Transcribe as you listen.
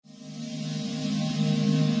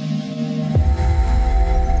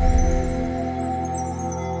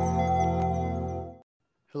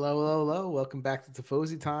Hello, hello, hello. Welcome back to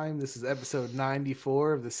Tifosi Time. This is episode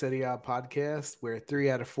 94 of the Serie A podcast, where 3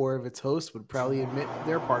 out of 4 of its hosts would probably admit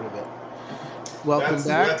they're part of it. Welcome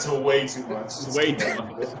back. That's way too much. It's way too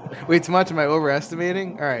much. Wait, too much? Am I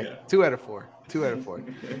overestimating? All right, Yeah. 2 out of 4. 2 out of 4.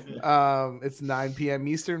 It's 9 p.m.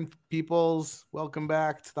 Eastern, peoples. Welcome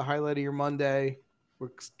back to the highlight of your Monday. We're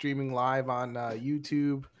streaming live on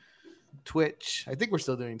YouTube, Twitch. I think we're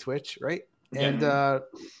still doing Twitch, right? And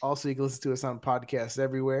also, you can listen to us on podcasts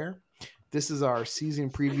everywhere. This is our season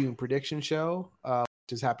preview and prediction show,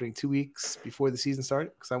 which is happening 2 weeks before the season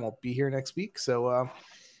started because I won't be here next week. So,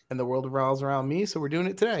 and the world revolves around me, so we're doing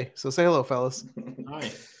it today. So say hello, fellas.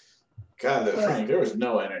 Hi. God, Frank, there was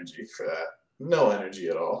no energy for that. No energy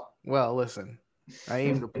at all. Well, listen, I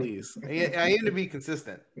aim to please. I aim to be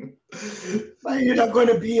consistent. Well, you're not going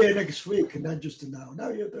to be here next week, and not just now. Now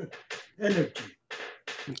you're the energy.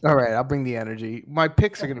 All right, I'll bring the energy. My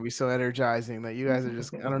picks are going to be so energizing that you guys are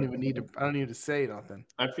just. I don't even need to say nothing.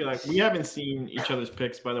 I feel like we haven't seen each other's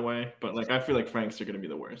picks, by the way, but I feel like Frank's are going to be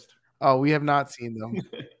the worst. Oh, we have not seen them.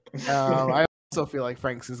 I also feel like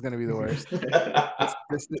Frank's is going to be the worst.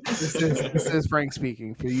 This is Frank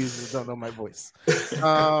speaking for you who don't know my voice.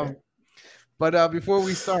 But before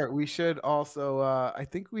we start, we should also. I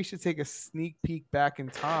think we should take a sneak peek back in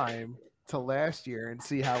time to last year and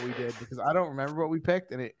see how we did, because I don't remember what we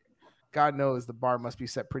picked, and God knows the bar must be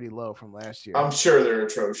set pretty low from last year. I'm sure they're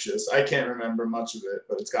atrocious. I can't remember much of it,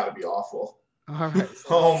 but it's got to be awful. All right.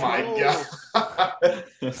 Oh my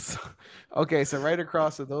God. Okay, so right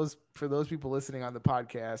across for those people listening on the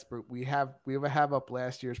podcast, we have up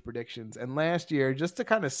last year's predictions. And last year, just to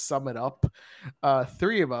kind of sum it up,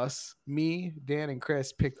 3 of us, me, Dan, and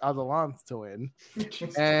Chris, picked Atalanta to win,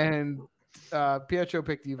 and Pietro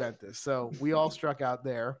picked Juventus. So we all struck out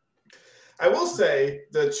there. I will say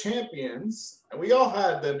the champions, we all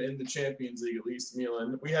had them in the Champions League, at least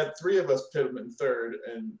Milan. We had 3 of us put them in third,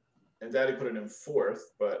 and Daddy put it in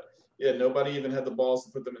fourth. But yeah, nobody even had the balls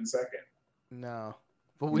to put them in second. No,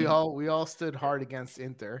 but we all stood hard against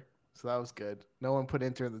Inter, so that was good. No one put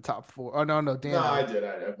Inter in the top 4. Oh no, Dan. No, I did.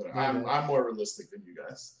 I'm more realistic than you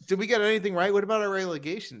guys. Did we get anything right? What about our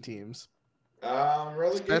relegation teams?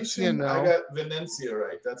 Relegation. I got Venezia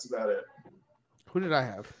right. That's about it. Who did I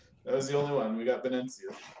have? That was the only one. We got Venezia.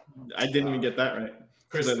 I didn't even get that right.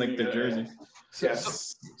 Chris, I like the jersey.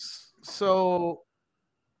 So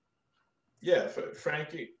yeah,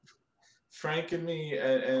 Frank and me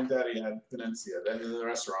and Daddy had Venezia, and then the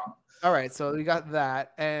rest wrong. All right, so we got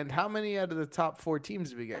that. And how many out of the top 4 teams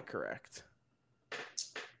did we get correct?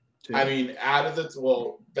 2. I mean, out of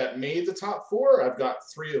that made the top 4, I've got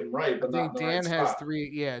 3 of them right. But I think Dan has spot.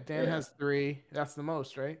 3. Yeah, Dan has 3. That's the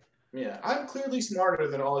most, right? Yeah, I'm clearly smarter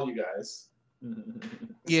than all you guys.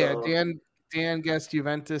 Yeah, so, Dan guessed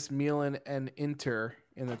Juventus, Milan, and Inter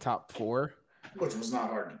in the top 4. Which was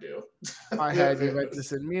not hard to do. I had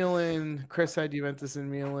Juventus and Milan. Chris had Juventus and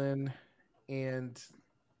Milan. And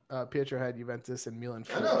Pietro had Juventus and Milan.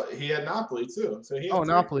 I know. He had Napoli, too. So he had 3.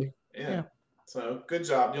 Napoli. Yeah. So good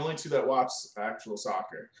job. The only 2 that watch actual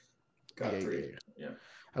soccer got 3. Yeah.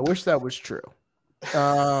 I wish that was true.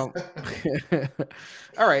 All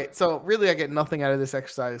right. So really, I get nothing out of this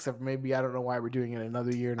exercise except for maybe I don't know why we're doing it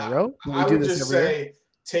another year in a row. I would just say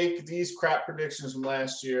take these crap predictions from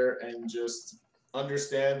last year and just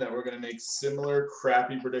understand that we're going to make similar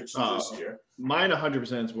crappy predictions this year. Mine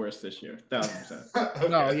 100% is worse this year. 1,000%. Okay.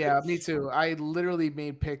 No, yeah, me too. I literally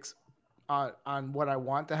made picks on what I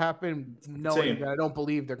want to happen, knowing that I don't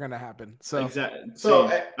believe they're going to happen. So exactly. So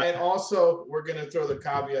and also we're going to throw the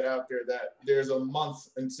caveat out there that there's a month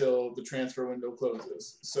until the transfer window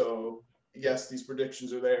closes. So yes, these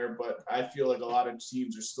predictions are there, but I feel like a lot of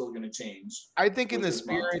teams are still going to change. I think in the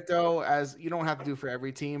spirit, though, as you don't have to do for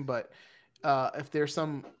every team, but if there's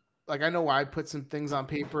some, I know I put some things on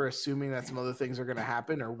paper, assuming that some other things are going to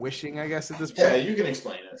happen, or wishing, I guess, at this point. Yeah, you can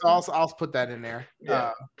explain it. So I'll put that in there.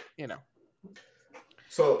 Yeah.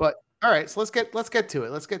 So, but all right, so let's get to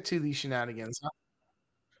it. Let's get to these shenanigans.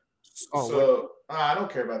 I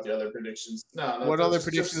don't care about the other predictions. No. What other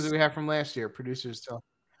predictions do we have from last year? Producers tell.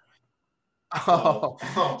 So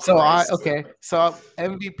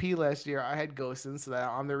MVP last year, I had Gosens, so that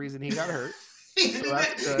I'm the reason he got hurt. He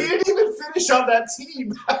didn't even finish on that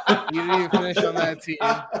team. He didn't even finish on that team.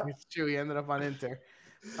 It's true. He ended up on Inter.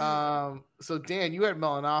 So Dan, you had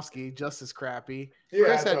Malinovsky, just as crappy. Yeah,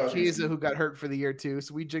 Chris had Chiesa, who got hurt for the year too.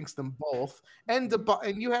 So we jinxed them both. And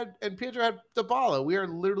Pietro had Dybala. We are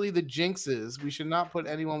literally the jinxes. We should not put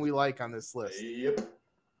anyone we like on this list. Yep.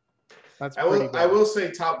 That's I pretty will. bad. I will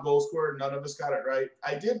say top goal scorer. None of us got it right.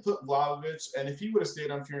 I did put Vlahovic, and if he would have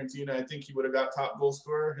stayed on Fiorentina, I think he would have got top goal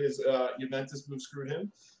scorer. His Juventus move screwed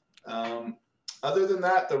him. Other than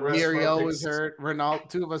that, the rest of our Ariel picks, was hurt. Ronaldo.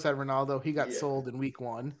 2 of us had Ronaldo. He got Yeah. sold in week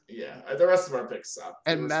 1. Yeah, the rest of our picks sucked.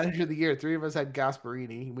 And manager of the year, 3 of us had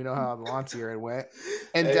Gasparini. We know how the Lancier went.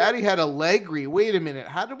 And Hey. Daddy had Allegri. Wait a minute.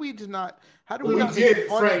 How did we not We make did,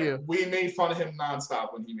 fun of Frank. you? We made fun of him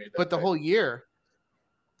nonstop when he made that. But the pick. whole year.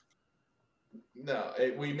 No,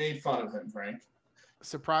 we made fun of him, Frank.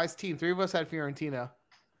 Surprise team. 3 of us had Fiorentina.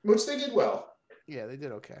 Which they did well. Yeah, they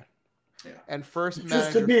did okay. Yeah. And first Just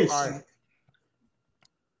manager a bit. fired.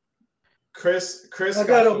 Chris I got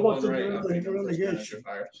got the him one up in right. the on picking first relegation. manager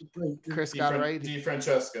fired. Chris got it right. Di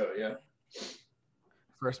Francesco, yeah.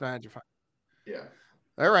 First manager fired. Yeah.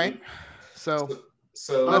 All right. So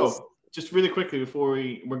So just really quickly before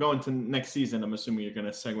we're going to next season, I'm assuming you're going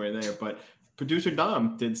to segue there, but producer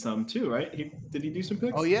Dom did some too, right? Did he do some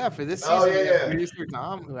picks? oh yeah, for this season, Oh, we have yeah. producer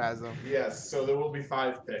Tom who has them. yes, so there will be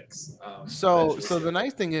 5 picks. So eventually. the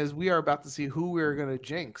nice thing is we are about to see who we're gonna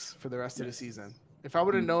jinx for the rest of the season. If I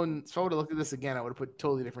would have known, if I would have looked at this again, I would have put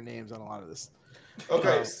totally different names on a lot of this.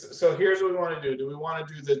 Okay, so here's what we want to do. Do we want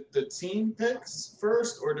to do the team picks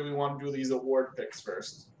first, or do we want to do these award picks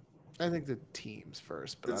first? I think the teams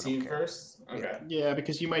first, but The I don't team care. first? Okay. Yeah,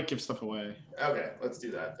 because you might give stuff away. Okay, let's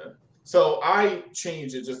do that then. So I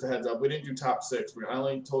changed it, just a heads up. We didn't do top 6. I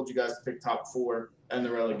only told you guys to pick top 4 and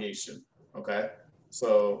the relegation. Okay,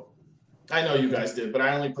 so I know you guys did, but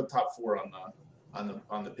I only put top 4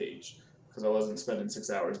 on the page because I wasn't spending 6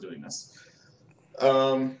 hours doing this.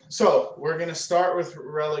 So we're gonna start with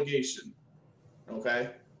relegation. Okay.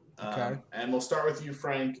 Okay. And we'll start with you,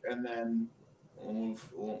 Frank, and then we'll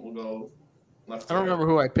go left. I don't remember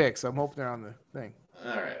who I picked, so I'm hoping they're on the thing.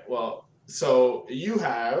 All right. Well, so you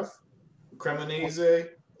have Cremonese,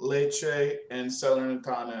 Lecce, and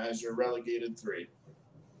Salernitana as your relegated 3.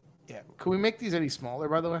 Yeah. Can we make these any smaller,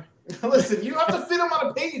 by the way? Listen, you have to fit them on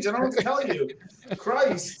a page. I don't know what to tell you.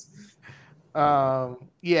 Christ.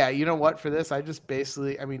 Yeah. You know what? For this, I just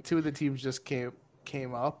basically, 2 of the teams just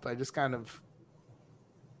came up. I just kind of,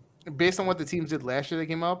 based on what the teams did last year, they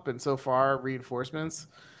came up, and so far reinforcements.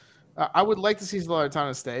 I would like to see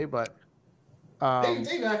Salernitana stay, but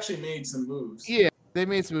They've actually made some moves. yeah, they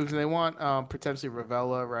made some moves, and they want potentially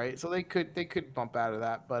Ravella, right? So they could bump out of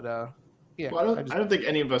that, but yeah. Well, I don't think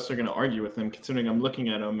any of us are going to argue with them, considering I'm looking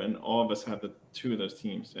at them, and all of us have the 2 of those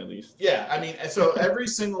teams at least. Yeah, so every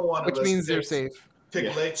single one of us which means they're safe. pick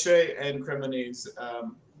Yeah. Lecce and Cremonese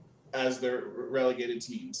as their relegated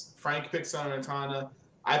teams. Frank picks Salernitana.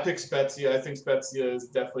 I pick Spezia. I think Spezia is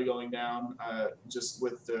definitely going down. Just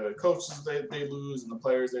with the coaches they lose and the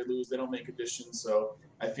players they lose, they don't make additions. So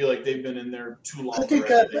I feel like they've been in there too long I think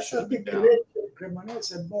already. They should have been down.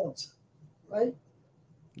 Cremonese and Monza, right?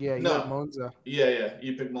 Yeah, you No. got Monza. Yeah,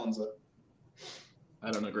 you pick Monza.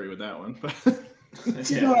 I don't agree with that one. But I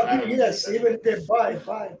don't Yes, think even if they buy,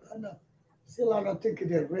 I know. Still, I don't think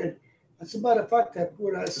they're ready. As a matter of fact, I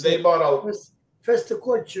put as they bought out first the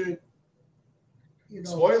coach,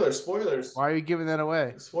 spoilers. Why are you giving that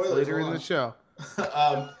away? Spoilers. Later in hold the show.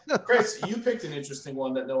 on. Chris, you picked an interesting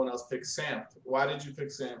one that no one else picked. Samp. Why did you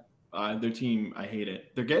pick Samp? their team, I hate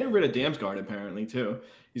it. They're getting rid of Damsgaard apparently too.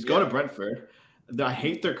 He's going to Brentford. I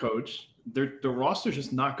hate their coach. The roster's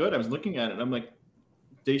just not good. I was looking at it. I'm like,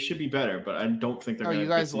 they should be better, but I don't think they're. Oh, gonna you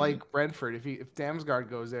guys this season. like Brentford? If Damsgaard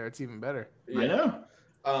goes there, it's even better. I know.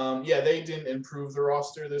 They didn't improve the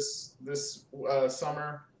roster this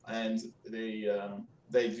summer, and they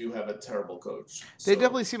do have a terrible coach. They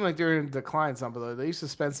definitely seem like they're in decline. Some of they used to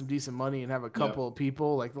spend some decent money and have a couple of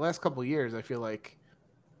people. Like the last couple of years, I feel like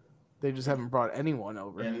they just haven't brought anyone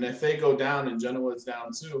over. And if they go down and Genoa's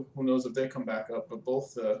down too, who knows if they come back up? But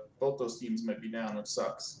both those teams might be down, which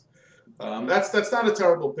sucks. That's not a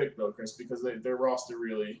terrible pick though, Chris, because their roster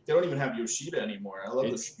really they don't even have Yoshida anymore. I love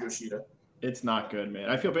Yoshida. It's not good, man.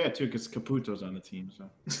 I feel bad too because Caputo's on the team, so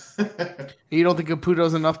You don't think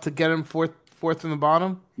Caputo's enough to get him fourth in the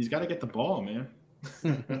bottom? he's got to get the ball, man.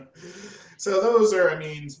 So those are,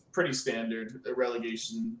 pretty standard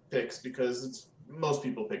relegation picks because most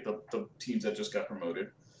people pick the teams that just got promoted.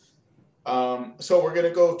 So we're going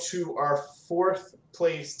to go to our 4th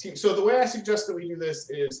place team. So the way I suggest that we do this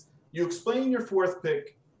is you explain your 4th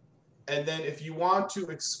pick, and then if you want to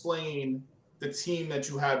explain the team that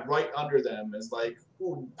you had right under them is like,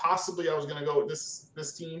 ooh, possibly I was going to go with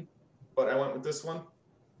this team, but I went with this one.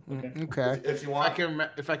 Okay. If you want.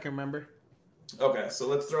 If I can remember. Okay, so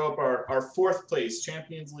let's throw up our 4th place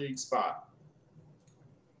Champions League spot.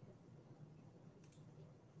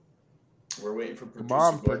 We're waiting for producer. Come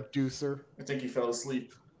on, boy. producer. I think he fell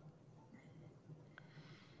asleep.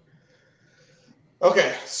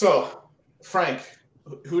 Okay, so Frank,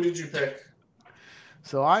 who did you pick?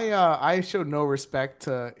 So I showed no respect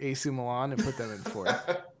to AC Milan and put them in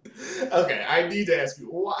fourth. Okay, I need to ask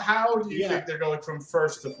you, how do you Yeah. think they're going from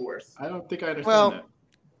first to fourth? I don't think I understand Well,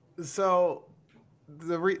 that. so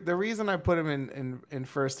the reason I put them in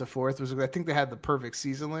first to fourth was because I think they had the perfect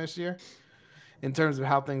season last year in terms of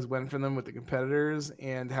how things went for them with the competitors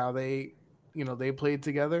and how they played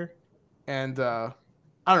together. And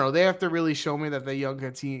I don't know, they have to really show me that the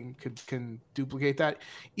Young team can duplicate that.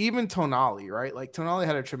 Even Tonali, right? Like Tonali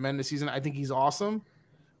had a tremendous season. I think he's awesome,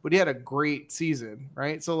 but he had a great season,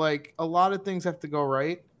 right? So like a lot of things have to go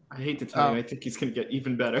right. I hate to tell you, I think he's going to get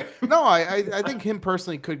even better. No, I think him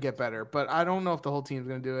personally could get better, but I don't know if the whole team's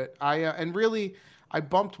going to do it. And really, I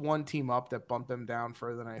bumped one team up that bumped them down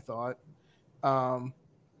further than I thought.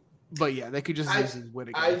 But yeah, they could just win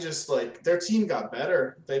again. I just like their team got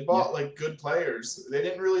better. They bought like good players. They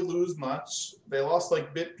didn't really lose much. They lost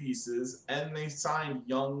like bit pieces, and they signed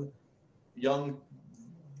young,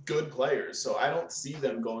 good players. So I don't see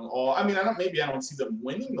them going all. I mean, I don't see them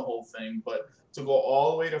winning the whole thing, but to go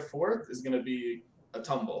all the way to fourth is going to be a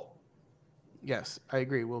tumble. Yes, I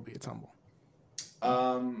agree. It will be a tumble.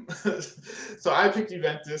 So I picked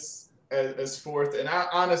Juventus as fourth, and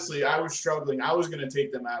honestly, I was struggling. I was going to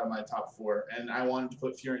take them out of my top four, and I wanted to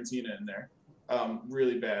put Fiorentina in there,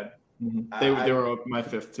 really bad. Mm-hmm. They were my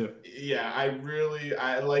fifth too. Yeah,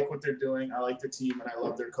 I like what they're doing. I like their team, and I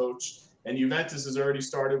love their coach. And Juventus has already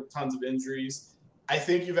started with tons of injuries. I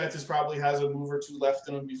think Juventus probably has a move or two left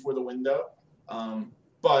in them before the window,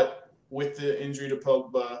 but with the injury to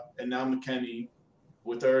Pogba and now McKennie,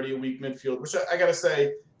 with already a weak midfield, which I gotta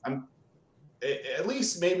say, at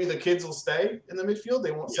least maybe the kids will stay in the midfield.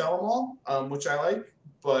 They won't sell them all, which I like.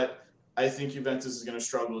 But I think Juventus is going to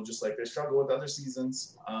struggle just like they struggle with other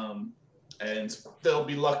seasons. And they'll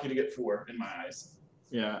be lucky to get four in my eyes.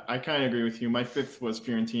 Yeah, I kind of agree with you. My fifth was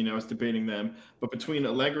Fiorentina. I was debating them. But between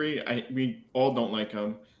Allegri, we all don't like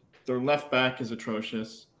him. Their left back is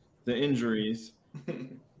atrocious. The injuries,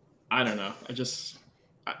 I don't know.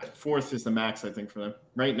 Fourth is the max, I think, for them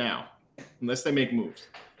right now, unless they make moves.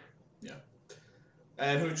 Yeah.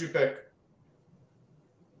 And who'd you pick?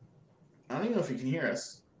 I don't even know if you can hear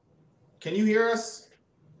us. Can you hear us?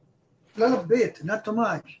 A little bit, not too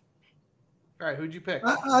much. All right, who'd you pick?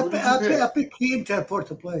 I pick Inter for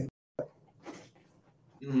to play.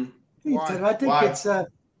 Mm-hmm. Inter, I think it's.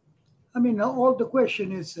 All the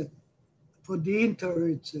question is for the Inter.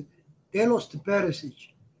 It's they lost to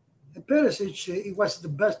Perisic, and Perisic he was the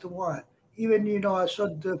best one. Even I saw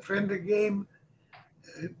the friendly game.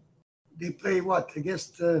 They play what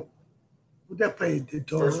against? Who they played?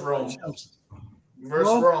 Versus Rome.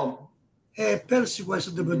 Versus Rome. Perisic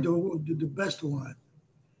was the best one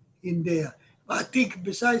in there. I think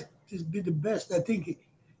besides this be the best, I think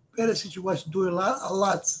Perisic was doing a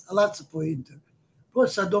lot for Inter.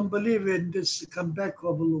 Plus, I don't believe in this comeback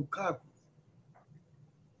of Lukaku.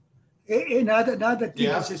 Another thing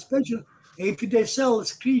is especially if they sell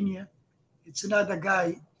Skriniar, it's another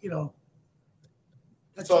guy,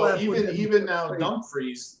 That's so even now,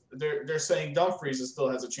 Dumfries, they're saying Dumfries still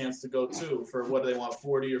has a chance to go too for what they want,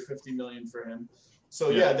 40 or 50 million for him. So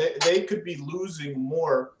yeah, they could be losing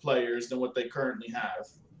more players than what they currently have.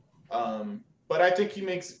 But I think he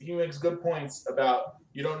makes good points about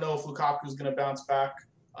you don't know if Lukaku's going to bounce back.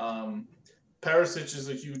 Perisic is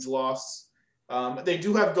a huge loss. They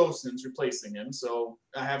do have Gosens replacing him, so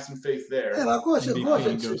I have some faith there. Yeah, of course,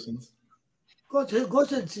 Gosens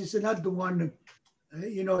is not the one,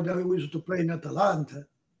 that we used to play in Atalanta.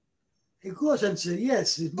 Gosens,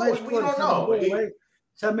 yes, he might score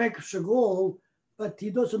some extra goal, but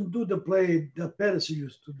he doesn't do the play that Perisic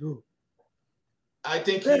used to do. I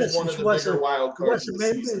think he's one of the bigger wild cards of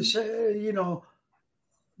the season.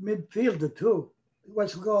 Midfielder too. He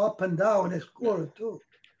was to go up and down and score too.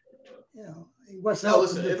 He was. No,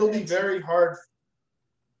 listen, it'll be very hard.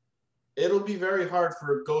 It'll be very hard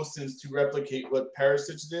for Gosens to replicate what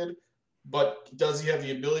Perisic did, but does he have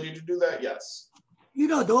the ability to do that? Yes.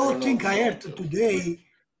 The whole thing I heard today,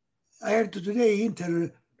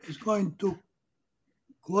 Inter is going to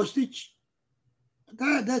Kostic.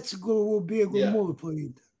 Will be a good move for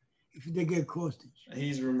Inter if they get Kostic.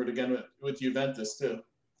 He's rumored again with Juventus too.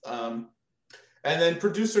 And then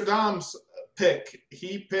producer Dom's pick,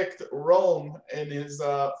 he picked Rome in his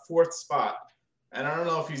fourth spot. And I don't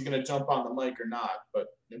know if he's going to jump on the mic or not, but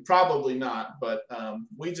probably not. But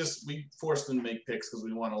we forced him to make picks because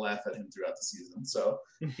we want to laugh at him throughout the season. So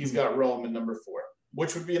he's got Rome in number 4,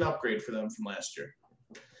 which would be an upgrade for them from last year.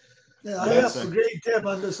 Yeah, I have to grade them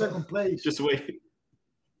on the second place. Just wait.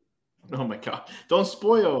 Oh my God! Don't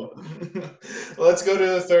spoil. Let's go to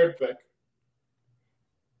the third pick.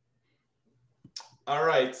 All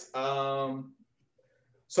right.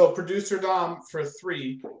 So producer Dom for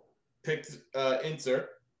 3 picked Inter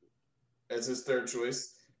as his third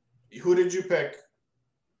choice. Who did you pick?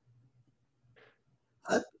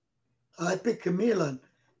 I pick Milan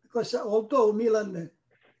because although Milan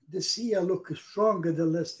this year look stronger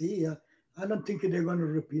than last year, I don't think they're going to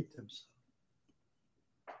repeat themselves.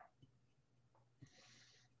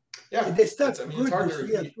 Yeah, they start it's good hard this to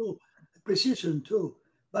year repeat. too, precision too,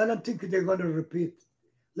 but I don't think they're going to repeat.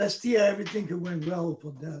 Last year, everything went well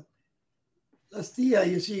for them. Last year,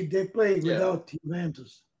 you see, they played without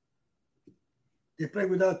Juventus. They played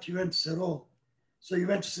without Juventus at all. So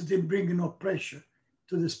Juventus didn't bring no pressure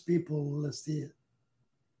to these people last year.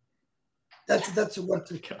 That's what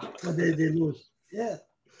they lose. Yeah.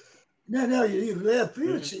 No, you laugh.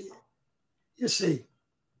 You see. You see.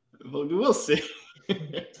 We'll see.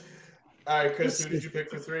 All right, Chris, who did you pick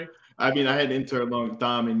for 3? I mean, I had Inter along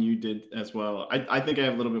Dom, and you did as well. I think I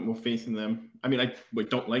have a little bit more faith in them. I mean, I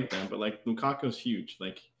don't like them, but like Lukaku's huge.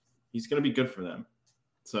 Like he's going to be good for them.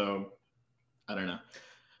 So I don't know.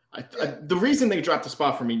 The reason they dropped a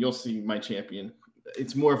spot for me, you'll see my champion.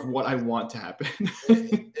 It's more of what I want to happen.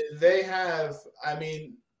 They have. I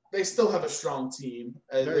mean, they still have a strong team.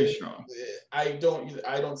 Very strong. I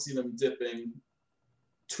don't see them dipping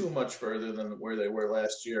too much further than where they were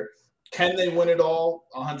last year. Can they win it all?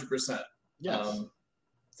 100%. Yes.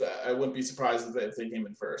 I wouldn't be surprised if they came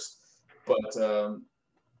in first. But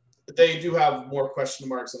they do have more question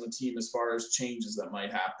marks on the team as far as changes that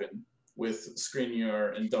might happen with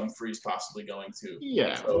Skriniar and Dumfries possibly going too.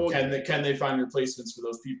 Yeah. So can they find replacements for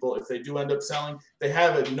those people? If they do end up selling, they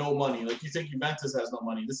have no money. Like you think Juventus has no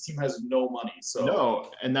money. This team has no money. So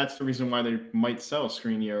no, and that's the reason why they might sell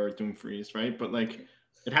Skriniar or Dumfries, right? But like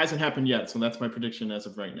it hasn't happened yet, so that's my prediction as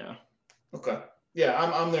of right now. Okay. Yeah,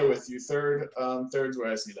 I'm there with you. Third's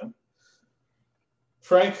where I see them.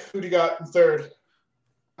 Frank, who do you got in third?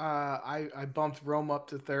 I bumped Rome up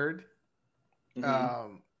to third.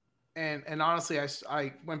 Mm-hmm. And honestly,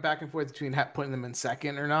 I went back and forth between putting them in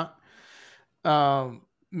second or not.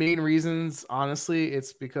 Main reasons, honestly,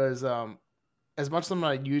 it's because as much as I'm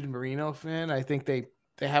not a huge Marino fan, I think they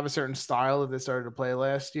have a certain style that they started to play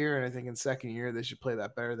last year, and I think in second year they should play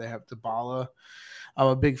that better. They have Dybala. I'm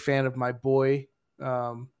a big fan of my boy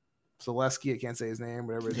Zaleski. I can't say his name,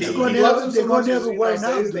 whatever. They're going to have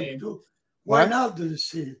Wijnaldum too. Wijnaldum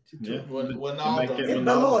is it too.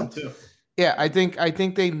 Wijnaldum too. Yeah, I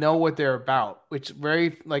think they know what they're about, which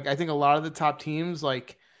I think a lot of the top teams,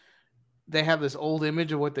 like, they have this old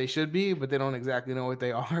image of what they should be, but they don't exactly know what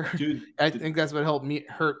they are. Dude, I think that's what helped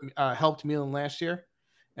Milan last year.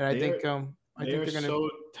 And I think they're gonna so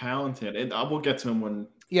talented. And I will get to them when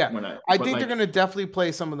I think they're gonna definitely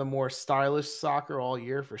play some of the more stylish soccer all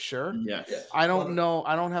year for sure. Yes. I don't know.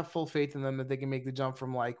 I don't have full faith in them that they can make the jump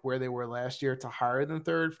from like where they were last year to higher than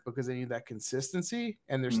third because they need that consistency.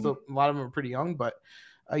 And there's still a lot of them are pretty young, but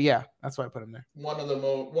yeah, that's why I put them there. One of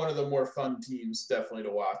the more fun teams definitely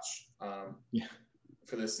to watch.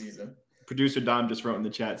 For this season. Producer Dom just wrote in the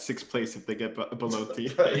chat 6th place if they get below T.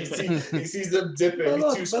 He sees them dipping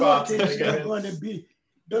 2 spots.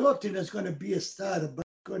 Belotti is going to be a starter, but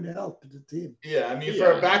going to help the team. Yeah, I mean,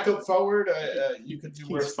 for a backup forward, you could do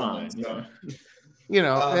worse. Fine.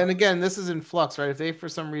 And again, this is in flux, right? If they for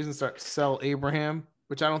some reason start to sell Abraham,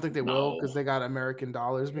 which I don't think they will because they got American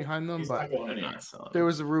dollars behind them, but there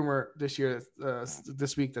was a rumor this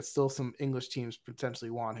week that still some English teams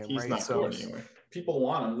potentially want him, right? So people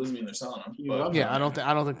want him, doesn't mean they're selling him. But, I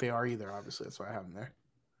don't think they are either. Obviously, that's why I have him there.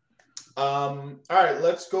 All right,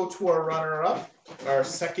 let's go to our runner-up, our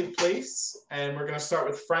second place, and we're gonna start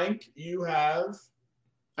with Frank. You have.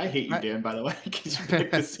 I hate you, Dan. By the way, because you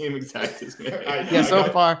picked the same exact as me. So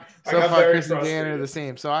far, Chris and Dan are the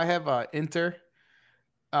same. So I have Inter,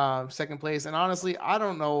 second place, and honestly, I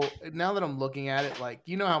don't know. Now that I'm looking at it, like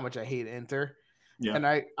how much I hate Inter, and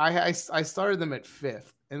I started them at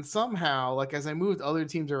 5th, and somehow, like as I moved other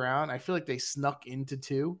teams around, I feel like they snuck into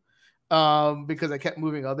 2. Because I kept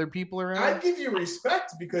moving other people around. I give you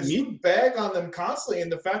respect because you bag on them constantly,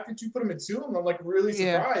 and the fact that you put them in 2, I'm like really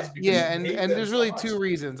surprised. And there's really 2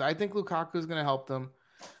 reasons. I think Lukaku is going to help them.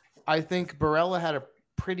 I think Barella had a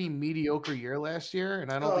pretty mediocre year last year,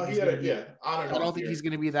 and I don't think he's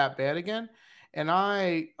going to be that bad again. And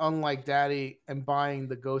I, unlike Daddy, am buying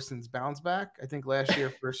the Gosens bounce back. I think last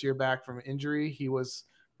year, first year back from injury, he was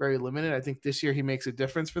very limited. I think this year he makes a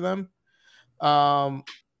difference for them.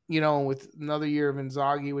 with another year of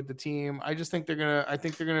Inzaghi with the team, I think they're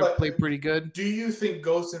gonna play pretty good. Do you think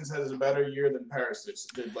Gosens has a better year than Perisic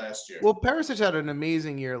did last year? Well, Perisic had an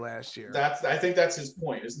amazing year last year. I think that's his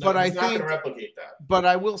point. He's not going to replicate that. But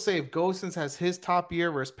I will say, if Gosens has his top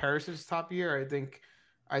year versus Perisic's top year, I think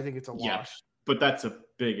it's a wash. But that's a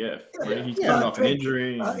big if. Right? He's coming off an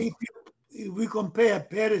injury. If we compare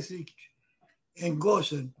Perisic and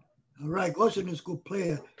Gosens, all right, Gosens is a good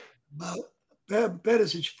player, but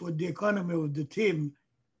Perisic, for the economy of the team,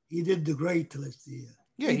 he did the great last year.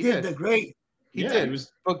 Yeah, he did the great. He did.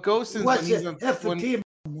 But Gosens, team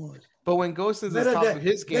was. But when Gosens is top of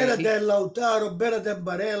his game, better than Lautaro, better than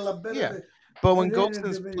Barella, better. But when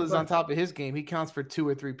Gosens is on top of his game, he counts for 2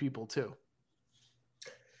 or 3 people too.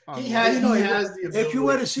 He has the ability. If you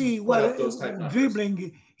were to see what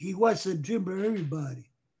dribbling, he was a dribbler.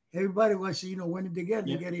 Everybody wants to, when they get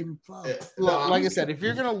in foul. Like I said, if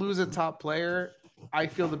you're gonna lose a top player, I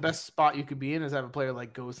feel the best spot you could be in is have a player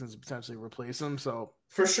like Gosens potentially replace him. So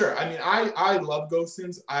for sure, I mean, I love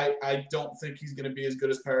Gosens. I don't think he's gonna be as good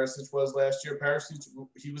as Perisic was last year. Perisic,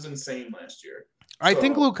 he was insane last year. I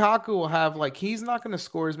think Lukaku will have he's not going to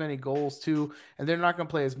score as many goals too, and they're not going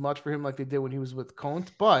to play as much for him like they did when he was with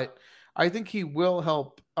Conte. But I think he will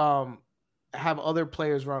help have other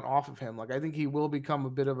players run off of him. I think he will become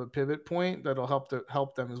a bit of a pivot point that'll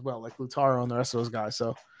help them as well, like Lautaro and the rest of those guys.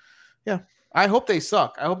 So yeah, I hope they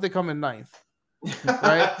suck. I hope they come in 9th.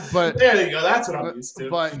 Right, but there you go. That's what I'm used to.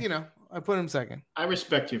 But I put him second. I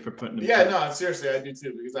respect you for putting him. Yeah, no, seriously, I do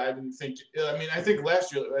too, because I didn't think. I mean, I think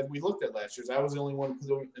last year we looked at last year's. I was the only one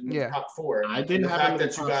in the top 4. I didn't have them in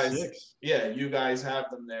the top 6. Yeah, you guys have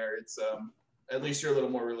them there. It's at least you're a little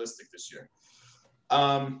more realistic this year.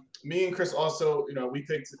 Me and Chris also, we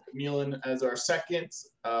picked Milan as our second.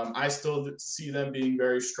 I still see them being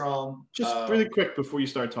very strong. Just really quick before you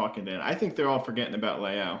start talking, Dan, I think they're all forgetting about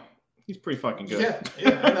Leao. He's pretty fucking good.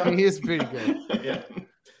 Yeah, I know. He is pretty good. Yeah.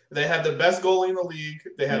 They have the best goalie in the league.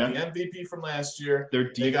 They have the MVP from last year.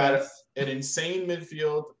 They got an insane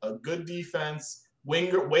midfield, a good defense, way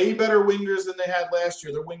better wingers than they had last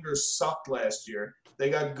year. Their wingers sucked last year. They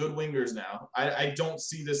got good wingers now. I don't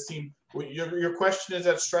see this team. Your question is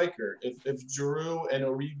at striker. If Giroud and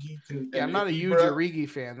Origi can. Yeah, I'm not a huge Origi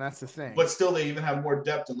fan. That's the thing. But still, they even have more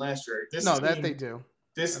depth than last year. That they do.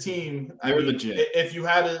 This team, legit.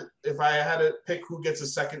 If I had to pick who gets a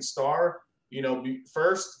second star,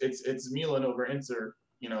 first it's Milan over Inter.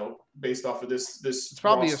 Based off of this. It's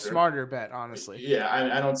probably roster. A smarter bet, honestly. Yeah,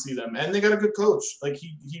 I don't see them, and they got a good coach.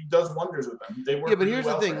 He does wonders with them. They work. Yeah, but here's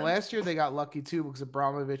the thing: last year they got lucky too because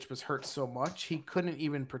Abramovich was hurt so much he couldn't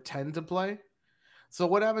even pretend to play. So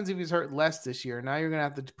what happens if he's hurt less this year? Now you're gonna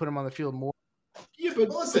have to put him on the field more. Yeah, but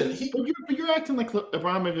listen, you're acting like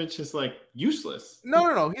Abramovich is useless.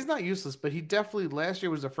 No, he's not useless, but he definitely last year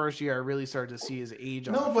was the first year I really started to see his age.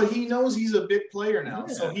 No, but he knows he's a big player now,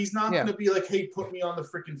 so he's not going to be like, "Hey, put me on the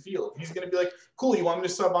freaking field." He's going to be like, "Cool, you want me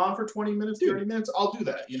to sub on for 20 minutes, 30 minutes? I'll do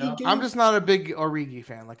that." I'm just not a big Origi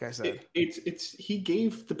fan, like I said. He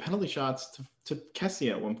gave the penalty shots to Kessie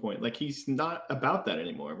at one point. He's not about that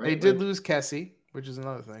anymore, right? They did lose Kessie, which is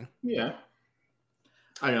another thing. Yeah.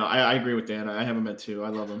 I know. I agree with Dan. I have him at 2. I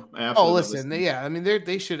love him. Listen.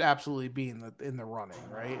 They should absolutely be in the running,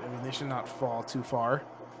 right? I mean, they should not fall too far.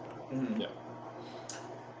 Mm-hmm. Yeah.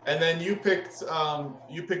 And then you picked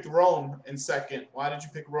Rome in second. Why did you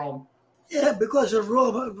pick Rome? Yeah, because of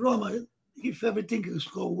Roma. If everything is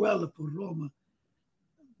go well for Roma,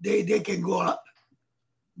 they can go up.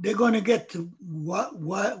 They're going to get to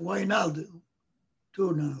Wijnaldum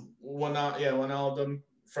too now. Wijnaldum.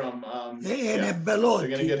 From Belotti. They're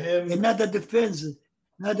gonna get him. Another defensive,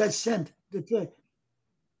 another center.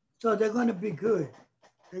 So they're gonna be good.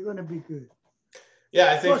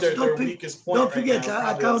 Yeah, I think their weakest point. Don't forget,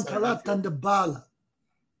 I count a lot on the Bala.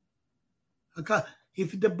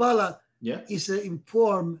 If the Bala is in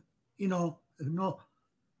form, not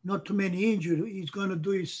too many injuries, he's gonna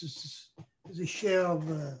do his share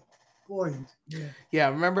of points. Yeah,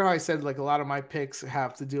 remember how I said a lot of my picks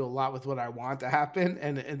have to do a lot with what I want to happen,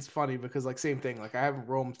 and it's funny because same thing. I have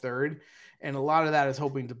Rome third, and a lot of that is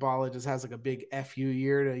hoping Dybala just has a big FU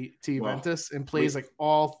year to Juventus and plays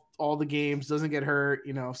all the games, doesn't get hurt,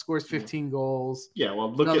 scores 15 goals. Yeah,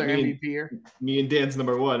 well, look at me and Dan's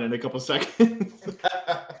number 1 in a couple seconds.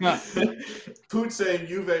 Poot saying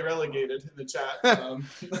Juve relegated in the chat.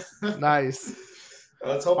 Nice.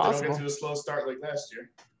 Let's hope they don't get to a slow start like last year.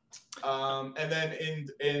 And then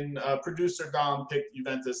in producer Dom picked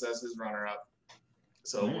Juventus as his runner-up,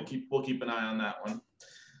 so we'll keep an eye on that one.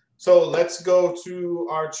 So let's go to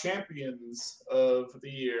our champions of the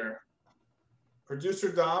year.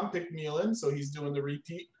 Producer Dom picked Milan, so he's doing the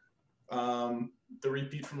repeat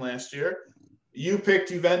from last year. You picked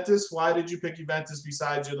Juventus. Why did you pick Juventus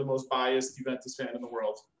besides you're the most biased Juventus fan in the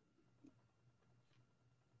world?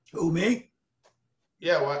 Who, me?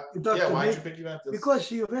 Yeah, why did you pick Juventus? Because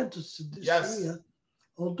Juventus this year,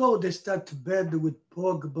 although they started bad with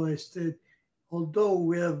Pogba instead, although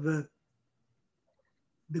we have the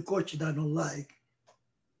coach that I don't like,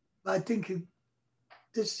 I think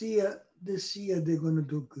this year they're going to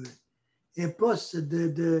do good. And plus,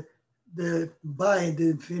 the buying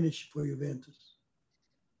didn't finish for Juventus.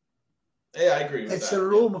 Yeah, I agree with that. It's a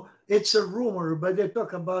rumor. It's a rumor, but they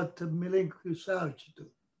talk about Milinkovic Savic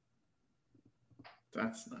too.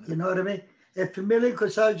 That's not You know what I mean? If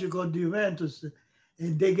Milinkovic Savic go to Juventus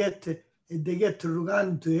and they get to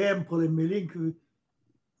Rugano to Empoli and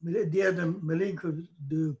the other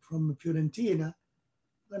Milinkovic from Fiorentina,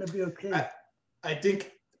 going to be okay. I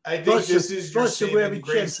think this is your saving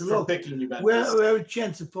grace for picking Juventus. We have a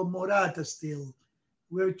chance for Morata still.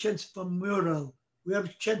 We have a chance for Mural. We have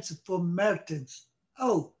a chance for Mertens.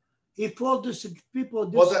 Oh, if all these people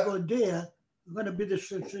go there, we're going to be the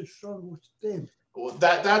strongest team. Well,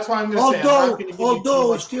 that's why I'm just saying.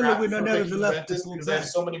 Although still we don't have the left fullback. Because they have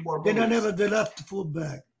so many more. They don't have the left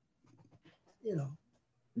fullback. You know.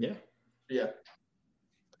 Yeah.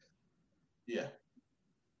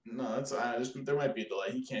 No, that's there might be a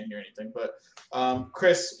delay. He can't hear anything. But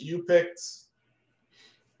Chris, you picked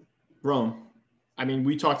Rome. I mean,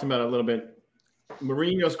 we talked about it a little bit.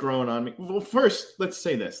 Mourinho's growing on me. Well, first, let's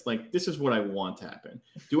say this. Like, this is what I want to happen.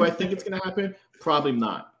 Do I think it's going to happen? Probably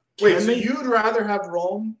not. Wait, so you'd rather have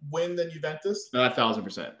Rome win than Juventus?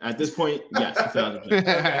 1,000%. At this point, yes, 1,000%.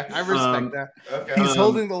 Okay. I respect that. Okay. He's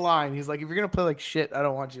holding the line. He's like, if you're going to play like shit, I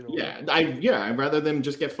don't want you to win. I'd rather them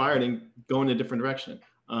just get fired and go in a different direction.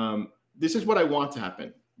 This is what I want to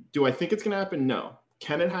happen. Do I think it's going to happen? No.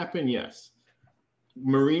 Can it happen? Yes.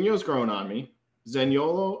 Mourinho's growing on me.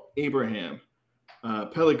 Zaniolo, Abraham,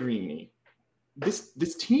 Pellegrini.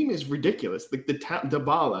 This team is ridiculous. Like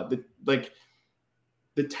Dybala,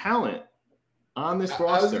 the talent on this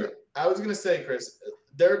roster. I was gonna say, Chris,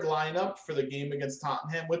 their lineup for the game against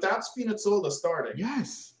Tottenham without Spinazzola starting,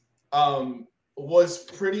 yes, was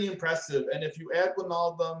pretty impressive. And if you add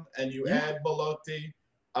Wijnaldum and you add Belotti,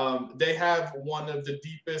 they have one of the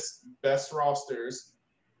deepest, best rosters,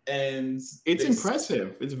 and it's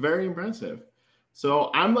impressive. It's very impressive.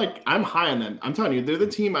 So I'm high on them. I'm telling you, they're the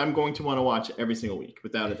team I'm going to want to watch every single week,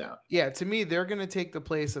 without a doubt. Yeah, to me, they're going to take the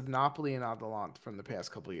place of Napoli and Atalanta from the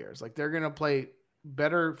past couple of years. Like, they're going to play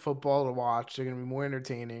better football to watch. They're going to be more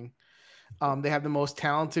entertaining. They have the most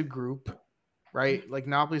talented group, right? Like,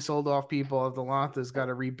 Napoli sold off people. Atalanta's got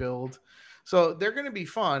to rebuild. So they're going to be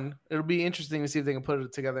fun. It'll be interesting to see if they can put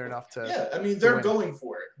it together enough to. Yeah, I mean, they're going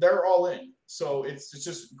for it. They're all in. So it's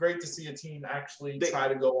just great to see a team actually try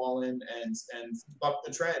to go all in and up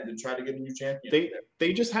the trend and try to get a new champion.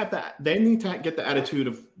 They just have that. They need to get the attitude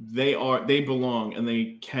of they belong and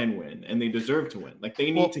they can win and they deserve to win. Like,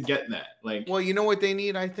 they need to get that. Like, well, you know what they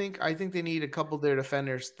need? I think they need a couple of their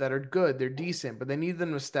defenders that are good. They're decent, but they need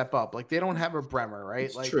them to step up. Like, they don't have a Bremer, right?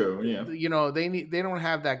 It's like, true. Yeah. You know, they don't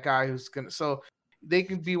have that guy who's gonna. So they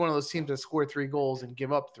can be one of those teams that score 3 goals and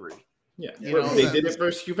give up 3. Yeah, they did it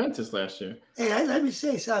versus Juventus last year. Hey, let me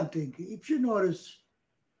say something. If you notice,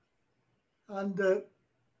 on the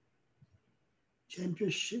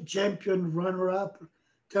champion runner-up,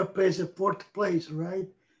 third place and fourth place, right?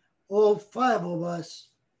 All 5 of us,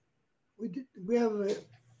 we have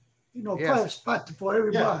 5 spots for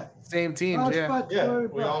everybody. Same teams,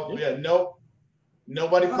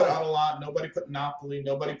 Nobody put Atalanta, nobody put Napoli,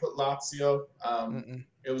 nobody put Lazio.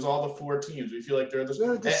 It was all the 4 teams. We feel like they're the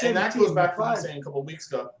same. And that goes back to what I was saying a couple of weeks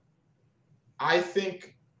ago. I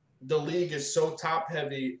think the league is so top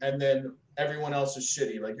heavy, and then everyone else is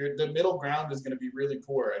shitty. Like, the middle ground is going to be really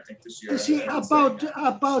poor, I think, this year. You see, about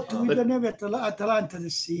we don't have Atalanta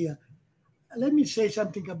this year. Let me say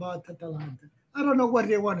something about Atalanta. I don't know what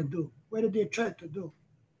they want to do. What do they try to do?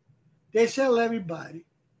 They sell everybody.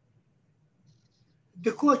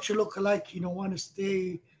 The coach look like you don't want to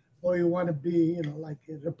stay or you want to be,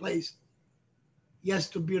 replaced. He has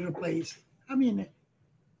to be replaced. I mean,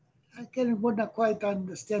 would not quite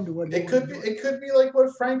understand what it could be. It could be like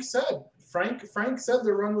what Frank said. Frank said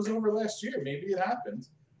the run was over last year. Maybe it happened.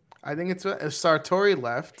 I think it's Sartori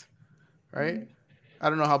left, right? I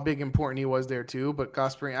don't know how big important he was there too, but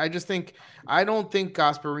Gasparini. I don't think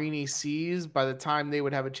Gasparini sees by the time they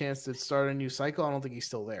would have a chance to start a new cycle. I don't think he's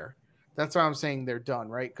still there. That's why I'm saying they're done,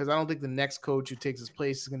 right? Because I don't think the next coach who takes his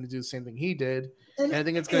place is going to do the same thing he did. And I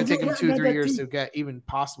think it's going to take him 2-3 years to get even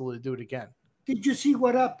possible to do it again. Did you see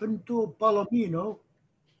what happened to Palomino?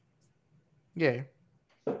 Yeah.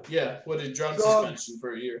 Yeah, what a drug So- suspension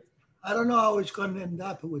for a year. I don't know how it's going to end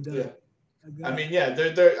up with Yeah. that guy. I mean, yeah,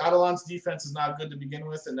 they're Atalant's defense is not good to begin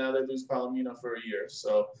with, and now they lose Palomino for a year.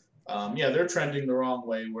 So, yeah, they're trending the wrong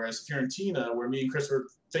way. Whereas Fiorentina, where me and Chris were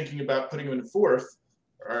thinking about putting them in fourth,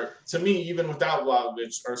 are to me, even without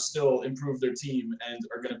Vlahovic, are still improved their team and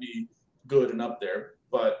are going to be good and up there.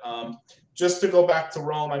 But just to go back to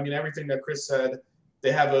Rome, I mean, everything that Chris said,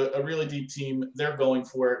 they have a really deep team. They're going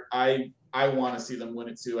for it. I want to see them win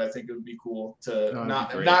it too. I think it would be cool to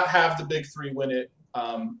not have the big three win it,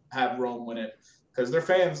 have Rome win it, because their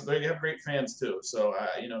fans, they have great fans too. So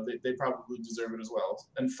they probably deserve it as well.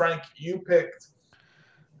 And Frank, you picked.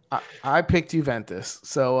 I picked Juventus.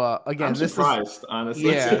 So again, I'm this surprised,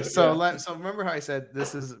 honestly. Yeah. So remember how I said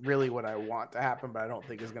this is really what I want to happen, but I don't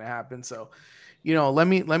think it's going to happen. So, let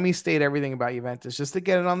me state everything about Juventus just to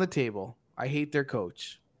get it on the table. I hate their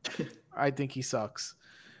coach. I think he sucks.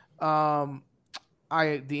 The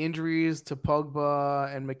injuries to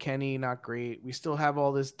Pogba and McKennie, not great. We still have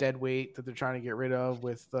all this dead weight that they're trying to get rid of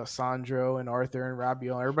with Sandro and Arthur and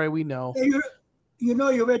Rabiot, everybody we know. Hey,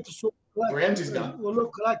 Juventus Ramsey's gone. will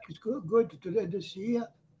look like it's good today this year.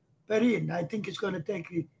 Perin, I think it's going to take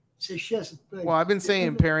Seychelles. Well, I've been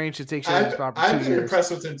saying Perin should take Sheridan's spot for 2 years. I've been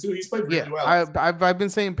impressed with him too. He's played really well. I've been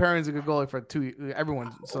saying Perin's a good goalie for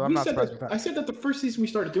everyone, so I'm not surprised with that. I said that the first season we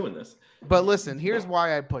started doing this. But listen, here's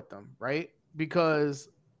why I put them, right? Because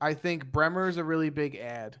I think Bremer is a really big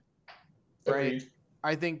ad, right? Agreed.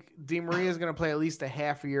 I think Di Maria is going to play at least a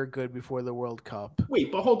half a year good before the World Cup.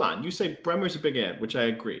 Wait, but hold on. You say Bremer's a big ad, which I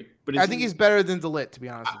agree. But I think he's better than De Ligt, to be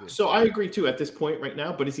honest with you. So I agree too at this point right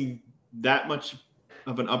now. But is he that much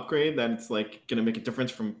of an upgrade that it's like going to make a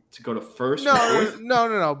difference to go to first?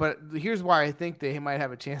 No. But here's why I think they might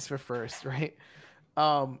have a chance for first, right?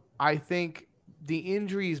 I think the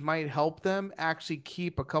injuries might help them actually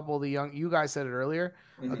keep a couple of the young. You guys said it earlier.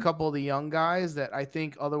 A couple of the young guys that I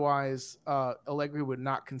think otherwise Allegri would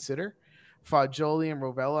not consider. Fagioli and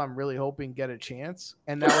Rovella, I'm really hoping get a chance.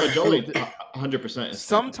 And that Fagioli, 100%.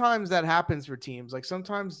 Sometimes that happens for teams. Like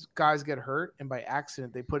sometimes guys get hurt and by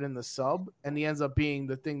accident they put in the sub and he ends up being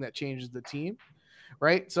the thing that changes the team,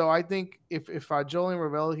 right? So I think if Fagioli and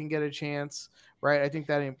Rovella can get a chance, right, I think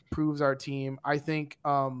that improves our team. I think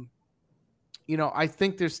I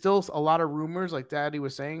think there's still a lot of rumors, like Daddy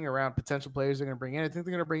was saying, around potential players they're going to bring in. I think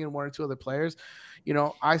they're going to bring in one or two other players.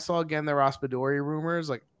 I saw again the Raspadori rumors.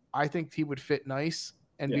 Like I think he would fit nice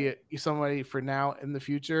and be somebody for now in the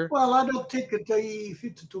future. Well, I don't think that he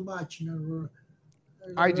fit too much.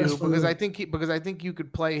 I do because I think you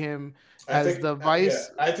could play him as the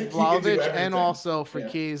vice Vlahovic and also for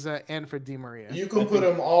Chiesa and for Di Maria. You can put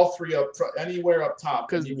them all three up anywhere up top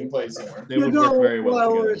because you can play somewhere. They would work very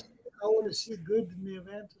well together. I want to see good in the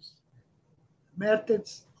Juventus.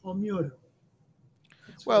 Mertens or Muriel.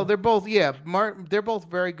 Well, they're both they're both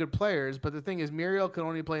very good players, but the thing is Muriel can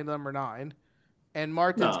only play number 9 and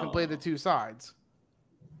Martins can play the two sides.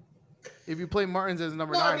 If you play Martins as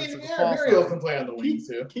number 9, it's a false Muriel can play on the wing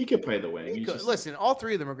too. He could play the wing. Listen, all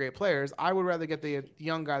three of them are great players. I would rather get the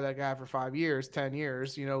young guy that got for 5 years, 10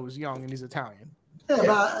 years, who's young and he's Italian. But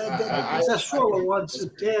Sassuolo wants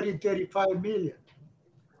 35 million.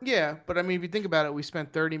 Yeah, but I mean, if you think about it, we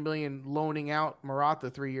spent 30 million loaning out Morata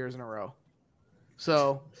 3 years in a row,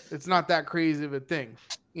 so it's not that crazy of a thing,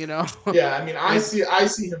 Yeah, I mean, I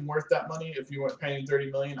see him worth that money. If you weren't paying 30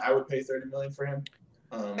 million, I would pay 30 million for him.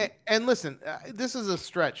 And listen, this is a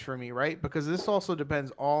stretch for me, right? Because this also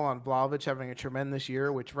depends all on Vlahovic having a tremendous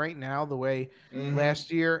year, which right now, the way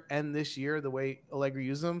last year and this year, the way Allegri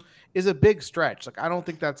used them, is a big stretch. Like, I don't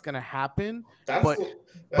think that's going to happen.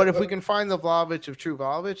 But if we can find the Vlahovic of true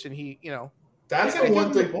Vlahovic and he, That's the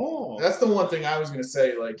one thing. That's the one thing I was going to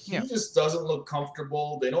say. Like, he just doesn't look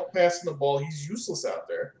comfortable. They don't pass him the ball. He's useless out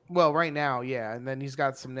there. Well, right now, yeah. And then he's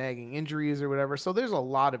got some nagging injuries or whatever. So there's a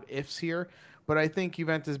lot of ifs here. But I think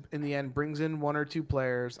Juventus, in the end, brings in one or two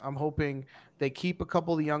players. I'm hoping they keep a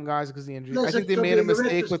couple of the young guys because of the injury. I think they made a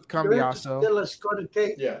mistake with Cambiaso.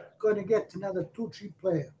 Going to get another 2-3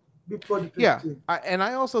 players before the 15. Yeah, and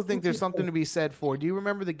I also think there's something to be said for. Do you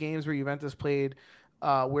remember the games where Juventus played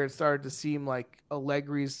where it started to seem like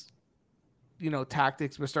Allegri's,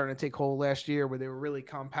 tactics were starting to take hold last year, where they were really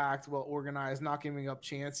compact, well organized, not giving up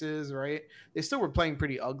chances, right? They still were playing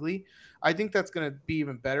pretty ugly. I think that's going to be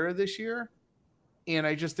even better this year. And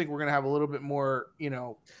I just think we're going to have a little bit more,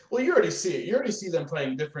 Well, you already see it. You already see them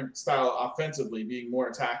playing different style offensively, being more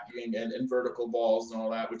attacking and vertical balls and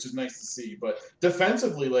all that, which is nice to see. But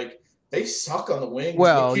defensively, like, they suck on the wings.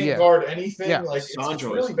 Well, they can't yeah. guard anything. Yeah. Like it's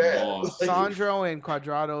Sandro really is bad. lost. Like, Sandro and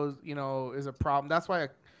Quadrado, is a problem. That's why,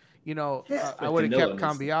 Yeah. I would have Danilo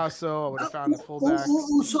kept needs to- Cambiaso. I would have found a Who, fullback.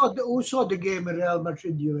 who saw the game in Real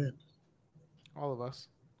Madrid Juventus? All of us.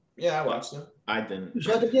 yeah, I watched it. I didn't. You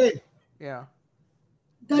saw the game. Yeah.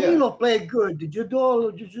 Danilo played good.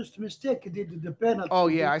 Judol just mistake. He did the penalty. Oh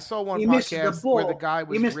yeah, I saw one He missed the podcast ball. where the guy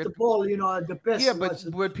was He missed ripped. the ball. The pass. Yeah, but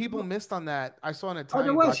what people missed on that, I saw an Italian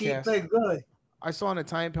Otherwise, he podcast. played good. I saw an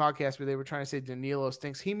Italian podcast where they were trying to say Danilo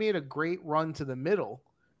stinks. He made a great run to the middle,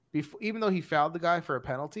 before, even though he fouled the guy for a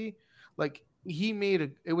penalty. Like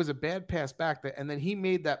it was a bad pass back, and then he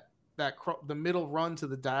made the middle run to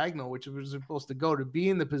the diagonal, which was supposed to go to be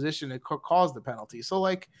in the position that caused the penalty. So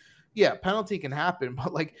yeah, penalty can happen,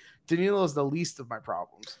 but Danilo is the least of my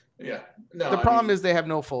problems. Yeah. No. The problem is they have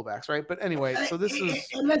no fullbacks, right? But anyway, so this is.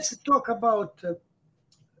 And let's talk about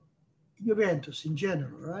Juventus in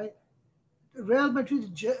general, right? Real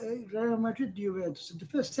Madrid, Juventus. The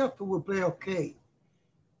first half we will play okay,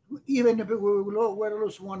 even if we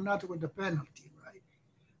lose 1-0 with the penalty, right?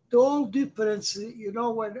 The whole difference,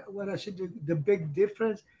 when I said the big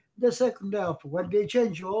difference, the second half when they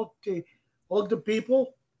change all the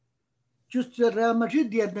people. Just Real Madrid,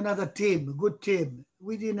 they had another team, a good team.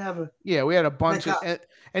 We didn't have we had a bunch of,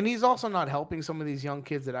 and he's also not helping some of these young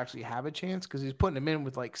kids that actually have a chance because he's putting them in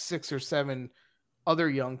with 6 or 7 other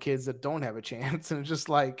young kids that don't have a chance, and it's just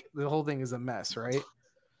the whole thing is a mess, right?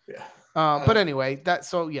 Yeah. But anyway,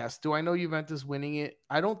 yes. Do I know Juventus winning it?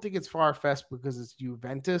 I don't think it's far-fetched because it's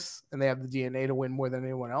Juventus and they have the DNA to win more than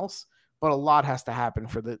anyone else. But a lot has to happen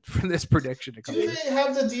for this prediction to come Do true. they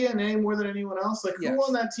have the DNA more than anyone else? Who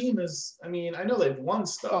on that team is? I mean, I know they've won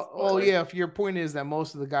stuff. Yeah. If your point is that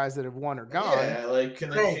most of the guys that have won are gone. Yeah,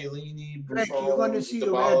 Chiellini, Buffon, you're going to see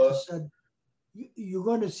Juventus. You're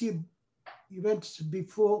going to see Juventus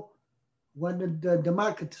before when the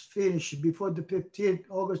market is finished, before the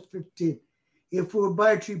August 15th. If we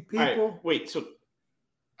buy 3 people. Right, wait, so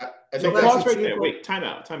I think pause right there. Wait, time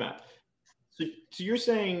out. So you're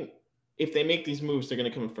saying if they make these moves, they're going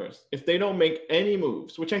to come in first. If they don't make any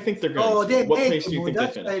moves, which I think they're going to, what place do you think they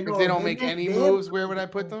finish? If they don't make any moves, where would I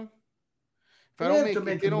put them?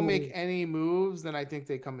 If they don't make any moves, then I think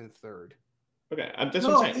they come in third. Okay, that's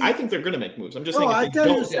what I'm saying. I think they're going to make moves. I'm just saying. I tell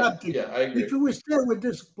you something. Yeah, I agree. If we stay with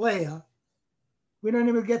this player, we don't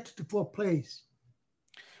even get to the 4th place.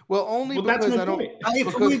 Well, because I don't.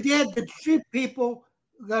 If we did, the 3 people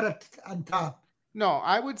got it on top. No,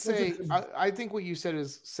 I would say I think what you said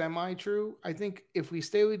is semi-true. I think if we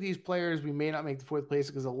stay with these players, we may not make the 4th place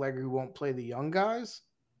because Allegri won't play the young guys.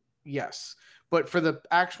 Yes. But for the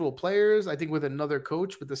actual players, I think with another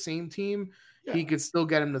coach with the same team, he could still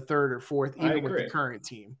get him to 3rd or 4th, even with the current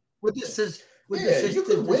team. You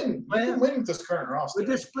can win with this current roster. With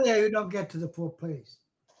this player, you don't get to the 4th place.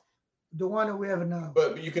 The one that we have now.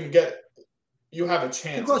 But you have a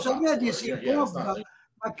chance. Because already you see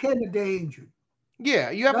McKenna injured.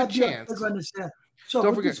 Yeah, you have a chance. So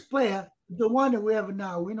don't forget this player, the one that we have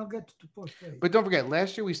now, we don't get to the 4th place. But don't forget,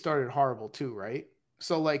 last year we started horrible too, right?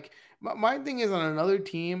 So my thing is on another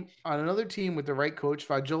team with the right coach,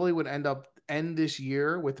 Fagioli would end this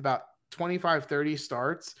year with about 25, 30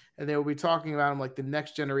 starts, and they will be talking about him the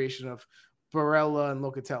next generation of Barella and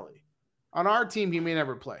Locatelli. On our team, he may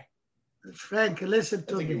never play. Frank, listen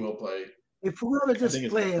to me. I think he will play. If we were this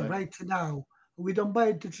player right now, we don't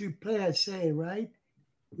buy the 3 players, say, right?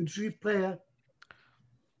 With 3 players,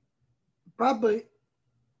 probably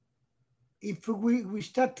if we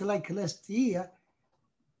start last year,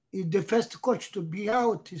 if the first coach to be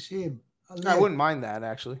out is him. I wouldn't mind that,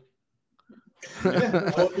 actually.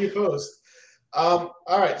 Won't be opposed. All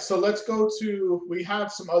right, so let's go to. We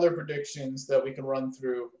have some other predictions that we can run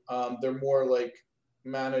through. They're more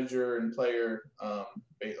manager and player.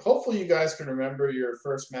 Hopefully, you guys can remember your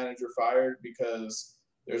first manager fired because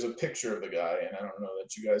there's a picture of the guy, and I don't know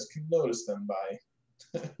that you guys can notice them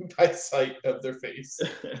by sight of their face.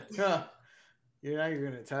 Yeah, now you're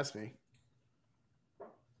gonna test me.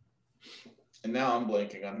 And now I'm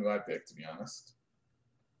blanking on who I picked, to be honest.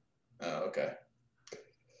 Okay.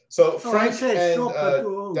 So Frank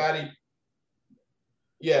and Daddy.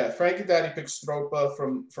 Yeah, Frank and Daddy picked Stropa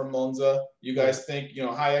from Monza. You guys think,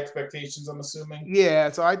 high expectations, I'm assuming?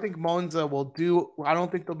 Yeah, so I think Monza will do – I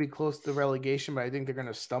don't think they'll be close to relegation, but I think they're going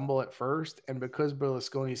to stumble at first. And because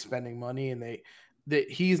Berlusconi's spending money and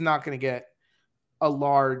he's not going to get a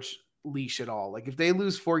large leash at all. If they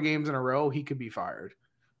lose 4 games in a row, he could be fired,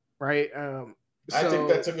 right? I think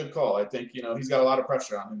that's a good call. I think, he's got a lot of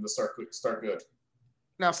pressure on him to start good.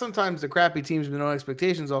 Now, sometimes the crappy teams with no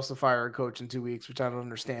expectations also fire a coach in 2 weeks, which I don't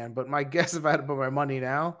understand. But my guess, if I had to put my money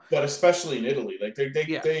now, But especially in Italy, like they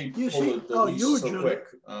You pull see, the leash so quick.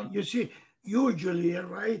 you see, usually,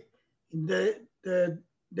 right, in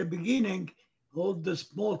the beginning, all the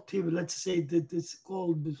small team, let's say that it's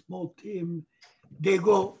called the small team, they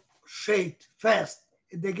go straight fast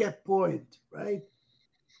and they get point, right?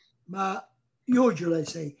 But usually I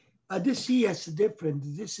say, but this year is different.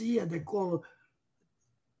 This year they call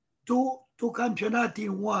two campionati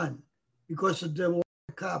in one because of the World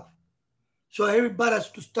Cup. So everybody has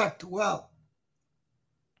to start well.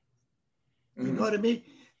 You know what I mean?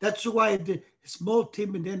 That's why the small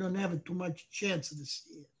team they don't have too much chance this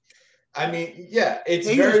year. I mean, yeah, it's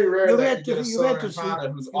very rare that you get a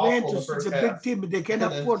Salernitana who's awful the first half. Big team, they can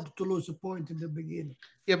afford to lose a point in the beginning.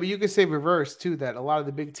 Yeah, but you could say reverse too. That a lot of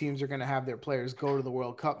the big teams are going to have their players go to the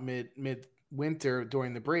World Cup mid winter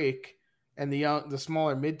during the break, and the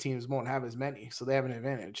smaller mid teams won't have as many, so they have an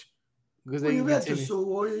advantage because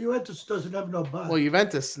Juventus doesn't have no bad. Well,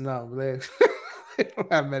 Juventus, no, they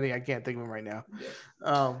don't have many. I can't think of them right now.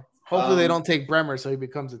 Hopefully, they don't take Bremer, so he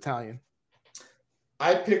becomes Italian.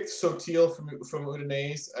 I picked Sotil from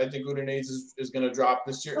Udinese. I think Udinese is going to drop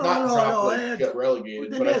this year. Get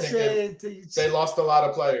relegated, but I think they lost a lot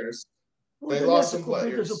of players. They lost some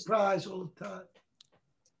players. A surprise all the time.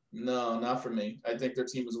 No, not for me. I think their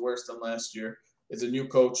team is worse than last year. It's a new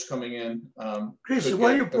coach coming in. Chris,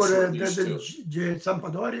 why you put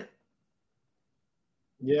Sampdoria?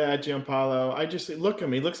 Yeah, Gianpaolo. I just look at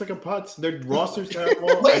me. He looks like a putz. Their roster's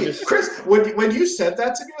terrible. Chris, when you said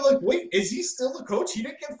that to me, you're like, wait, is he still the coach? He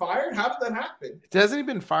didn't get fired? How did that happen? Hasn't he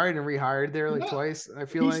been fired and rehired there twice? I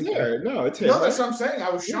feel he's there. No, it's him. No, that's what I'm saying.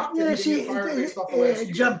 I was shocked that he didn't get fired based off of last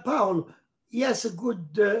year. Gianpaolo, he has a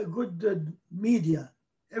good media.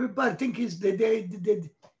 Everybody think he's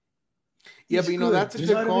Yeah, but that's a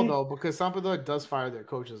good call though, because Sampdoria does fire their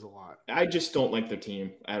coaches a lot. I just don't like their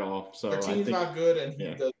team at all. So their team's not good, and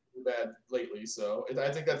he does bad lately. So I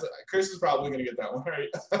think Chris is probably going to get that one right.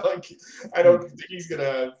 I don't think he's going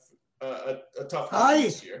to have a tough time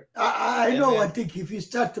this year. I know. I think if you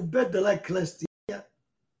start to bet like last year,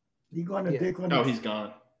 you're going to take on. Oh, he's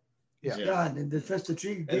gone. He's gone in the first 3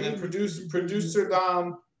 games. And then producer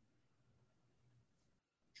Dom.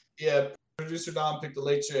 Yeah. Producer Dom picked the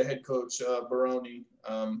Lecce head coach Baroni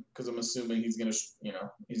because I'm assuming he's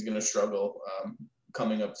gonna struggle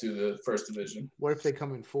coming up to the first division. What if they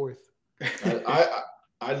come in fourth?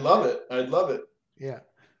 I'd love it. I'd love it. Yeah.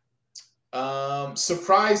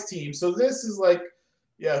 Surprise team. So this is like,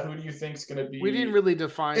 who do you think is gonna be? We didn't really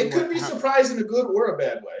define. It could be surprise in a good or a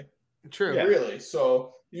bad way. True. Yeah. Really.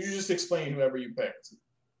 So you just explain whoever you picked.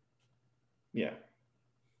 Yeah.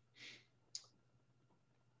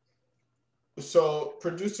 So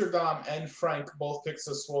producer Dom and Frank both picked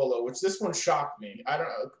Sassuolo, which this one shocked me. I don't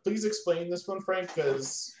know. Please explain this one, Frank,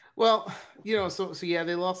 because they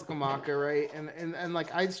lost Kamaka, right? And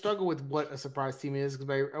like I struggle with what a surprise team is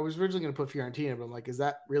because I was originally going to put Fiorentina, but I'm like, is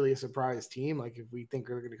that really a surprise team? Like if we think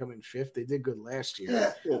they're going to come in fifth, they did good last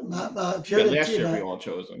year. Yeah, last year we all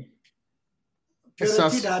chose them.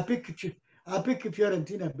 Fiorentina, I pick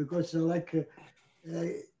Fiorentina because I like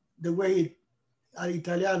the way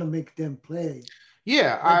Italiano make them play.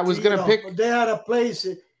 Yeah, but I was going to pick. They are a place.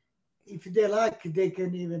 If they like, they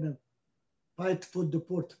can even fight for the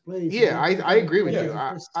fourth place. Yeah, I agree with you.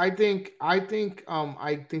 I think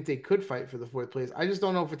they could fight for the fourth place. I just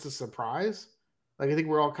don't know if it's a surprise. Like I think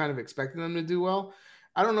we're all kind of expecting them to do well.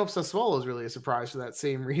 I don't know if Sassuolo is really a surprise for that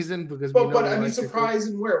same reason because. But I mean,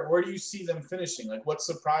 surprising where? Where do you see them finishing? Like, what's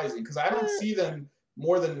surprising? Because I don't see them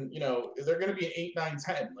more than they're going to be an 8, 9,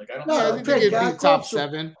 10. Like I don't. No, I think they could be top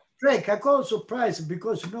 7. Frank, I call surprise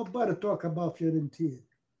because nobody talk about Fiorentina.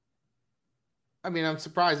 I mean, I'm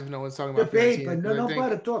surprised if no one's talking about Fiorentina.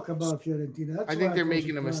 Nobody talk about Fiorentina. I think they're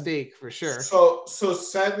making a mistake for sure. So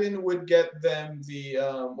 7 would get them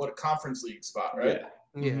the Conference League spot, right?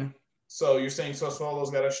 Yeah. Mm-hmm. So you're saying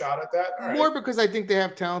Sassuolo's got a shot at that? All right. More because I think they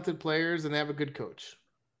have talented players and they have a good coach.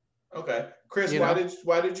 Okay, Chris,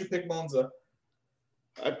 why did you pick Monza?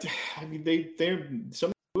 I mean, they're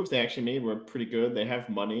some moves they actually made were pretty good. They have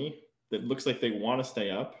money that looks like they want to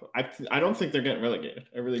stay up. I don't think they're getting relegated.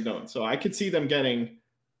 I really don't. So I could see them getting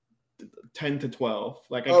 10 to 12.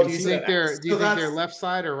 Like, do you think they're left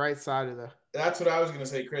side or right side of the? That's what I was going to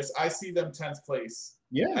say, Chris. I see them 10th place.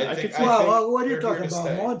 Yeah, I think. What are you talking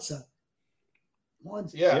about, Monza?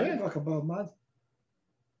 Monza. Yeah. You talk about Monza.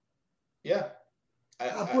 Yeah.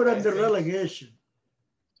 I put them the relegation.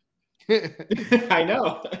 I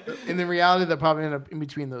know. In the reality, they'll probably end up in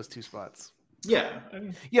between those two spots. Yeah.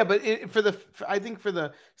 Yeah, but I think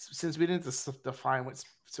since we didn't define what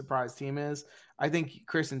surprise team is, I think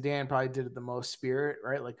Chris and Dan probably did it the most spirit,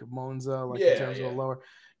 right? Like Monza, like in terms of a lower,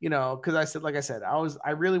 because I said,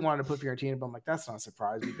 I really wanted to put Fiorentina, but I'm like, that's not a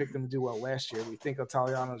surprise. We picked them to do well last year. We think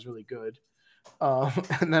Italiano is really good.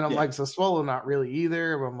 And then I'm like, Sassuolo, not really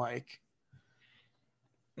either. But I'm like,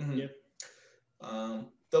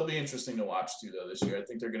 they'll be interesting to watch too, though, this year. I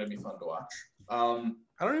think they're going to be fun to watch.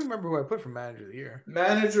 I don't even remember who I put for manager of the year.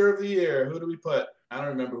 Manager of the year. Who do we put? I don't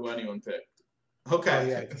remember who anyone picked.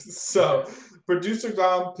 Okay. So producer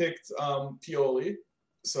Dom picked Pioli.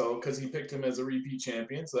 So because he picked him as a repeat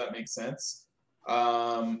champion, so that makes sense.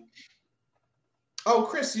 Oh,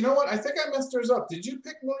 Chris, you know what? I think I messed yours up. Did you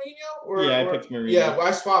pick Mourinho? I picked Mourinho. Yeah,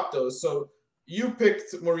 I swapped those. So you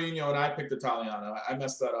picked Mourinho and I picked Italiano. I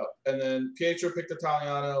messed that up. And then Pietro picked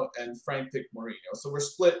Italiano and Frank picked Mourinho. So we're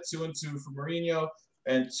split 2-2 for Mourinho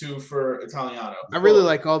and 2 for Italiano. I really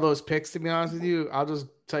like all those picks, to be honest with you. I'll just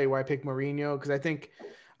tell you why I picked Mourinho, because I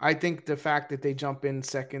think the fact that they jump in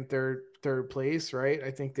second, third place, right? I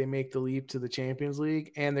think they make the leap to the Champions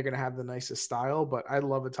League, and they're going to have the nicest style. But I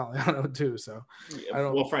love Italiano too. So,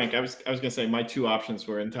 well, Frank, I was going to say my two options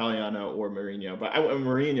were Italiano or Mourinho, but I went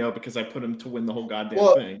Mourinho because I put him to win the whole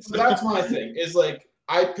goddamn thing. So that's my thing. Is like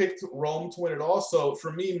I picked Rome to win it all. So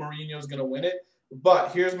for me, Mourinho's going to win it.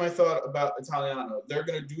 But here's my thought about Italiano. They're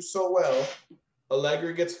going to do so well.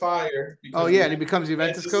 Allegri gets fired. And he becomes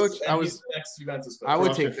Juventus coach. He's the next Juventus coach. I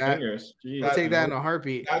would take that. I'd take that in a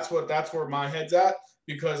heartbeat. That's where my head's at,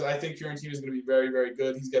 because I think Fiorentina is going to be very, very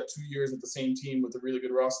good. He's got 2 years at the same team with a really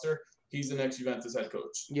good roster. He's the next Juventus head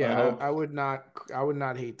coach. Yeah, I would not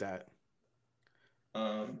hate that.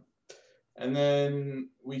 And then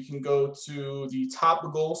we can go to the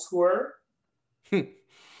top goal scorer.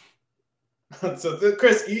 So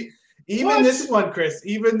Chris, even this one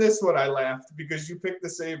I laughed because you picked the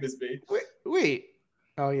same as me. Wait.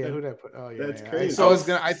 Oh yeah, who did I put? Oh yeah, that's crazy. So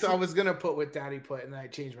I thought I was gonna put what Daddy put, and then I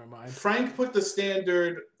changed my mind. Frank put the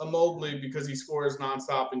standard Immobile because he scores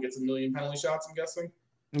nonstop and gets a million penalty shots, I'm guessing.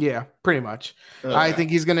 Yeah, pretty much. Okay. I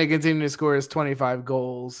think he's gonna continue to score his 25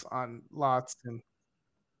 goals on lots and.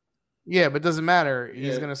 Yeah, but it doesn't matter.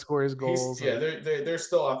 He's going to score his goals. They're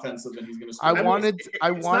still offensive, and he's going to score. I wanted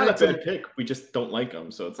not a bad pick. We just don't like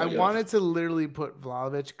him, so it's. Like, I wanted to literally put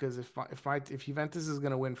Vlahovic because if Juventus is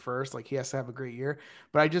going to win first, like he has to have a great year.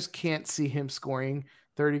 But I just can't see him scoring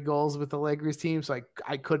 30 goals with Allegri's team, so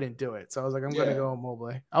I couldn't do it. So I was like, I'm going to go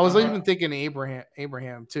Immobile. I was even thinking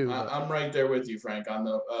Abraham too. I'm right there with you, Frank, on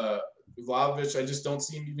the Vlahovic. I just don't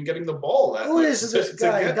see him even getting the ball. Who is this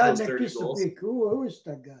guy? Who is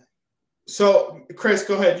that guy? So, Chris,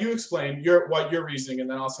 go ahead. You explain your reasoning, and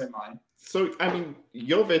then I'll say mine. So, I mean,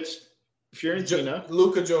 Jovic, Fiorentina.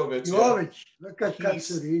 Luka Jovic. Look at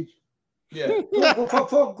Katsuri. Yeah.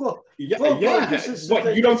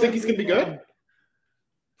 What, you don't think he's going to be good?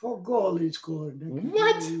 4 goals he scored.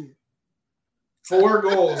 What? 4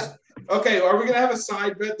 goals. Okay, are we going to have a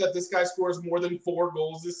side bet that this guy scores more than 4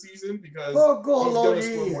 goals this season? Because 4 goals, he's going to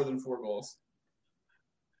score more than 4 goals.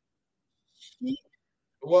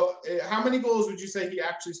 Well, how many goals would you say he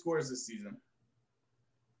actually scores this season?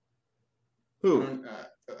 Who?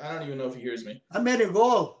 I don't even know if he hears me. I made a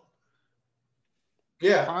goal.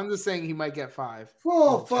 Yeah. I'm just saying he might get 5. 4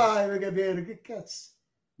 or 5.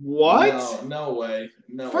 What? No way.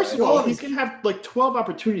 First of all, he's going to have like 12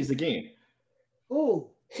 opportunities a game.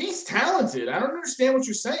 Oh. He's talented. I don't understand what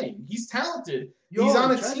you're saying. He's talented. He's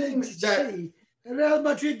on a team that... Real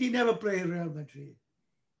Madrid, he never played Real Madrid.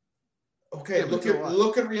 Okay, look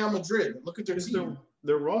at Real Madrid. Look at their team.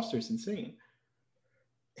 Their roster's insane.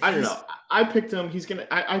 I don't know. I picked him. He's gonna.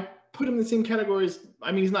 I put him in the same categories.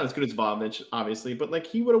 I mean, he's not as good as Vlahovic, obviously, but like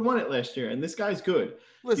he would have won it last year. And this guy's good.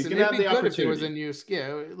 Listen, he's gonna have the opportunity. If he was in use,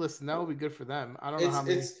 listen, that would be good for them. I don't know how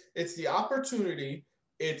many. It's the opportunity.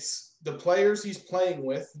 It's the players he's playing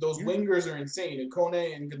with. Those wingers are insane. And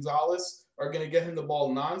Kone and Gonzalez are going to get him the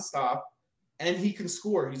ball nonstop. And he can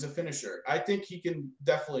score. He's a finisher. I think he can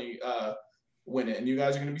definitely win it. And you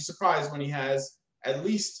guys are going to be surprised when he has at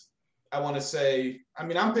least, I want to say, I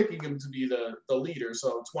mean, I'm picking him to be the leader,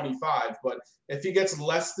 so 25. But if he gets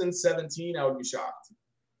less than 17, I would be shocked.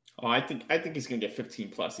 Oh, I think he's going to get 15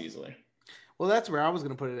 plus easily. Well, that's where I was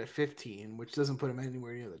going to put it at 15, which doesn't put him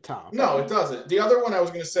anywhere near the top. No, it doesn't. The other one I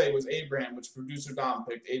was going to say was Abraham, which producer Dom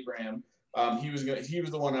picked. Abraham. He was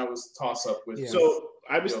the one I was toss up with. Yeah. So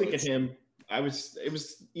I was thinking him. It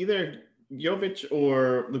was either Jovic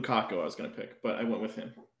or Lukaku I was going to pick, but I went with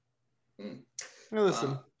him. Now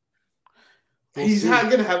listen. He's not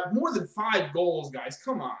going to have more than 5 goals, guys.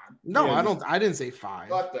 Come on. No, I didn't say 5.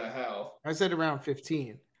 What the hell? I said around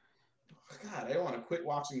 15. God, I don't want to quit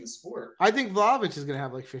watching the sport. I think Vlahovic is going to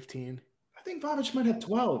have like 15. I think Vlahovic might have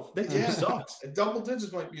 12. That team sucks. Double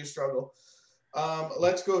digits might be a struggle.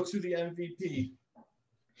 Let's go to the MVP.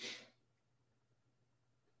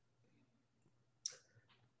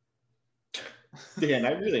 Dan,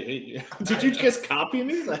 I really hate you. Did you just copy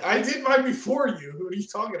me? I did mine before you. Who are you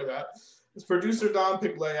talking about? It's producer Don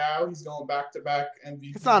picked Leao. He's going back-to-back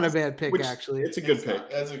MVP. It's not a bad pick, actually. It's a good pick.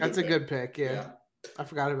 That's a good pick, yeah. I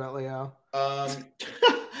forgot about Leao. How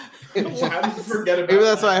did you forget about Maybe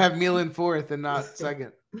that's why I have Milan fourth and not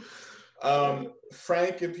second.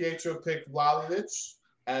 Frank and Pietro picked Vlahovic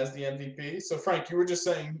as the MVP. So, Frank, you were just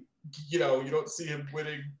saying, you don't see him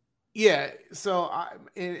winning. Yeah, so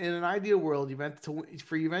in an ideal world,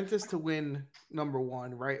 for Juventus to win number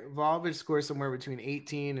one, right? Vlahovic scores somewhere between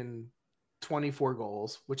 18 and 24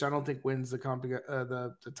 goals, which I don't think wins the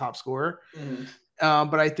top scorer. Mm-hmm.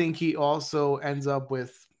 But I think he also ends up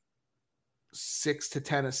with 6 to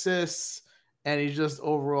 10 assists, and he's just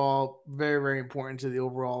overall very, very important to the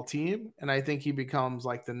overall team. And I think he becomes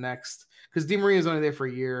like the next, because Di Maria is only there for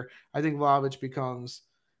a year. I think Vlahovic becomes,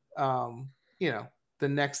 the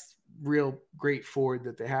next real great forward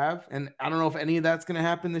that they have. And I don't know if any of that's going to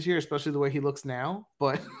happen this year, especially the way he looks now,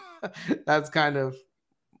 but that's kind of,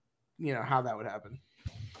 how that would happen.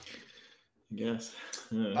 Yes.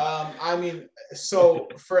 So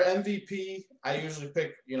for MVP, I usually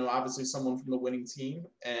pick, obviously someone from the winning team.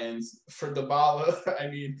 And for Dybala,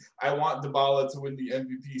 I want Dybala to win the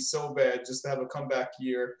MVP so bad, just to have a comeback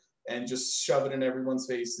year and just shove it in everyone's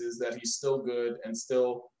faces that he's still good and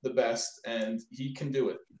still the best, and he can do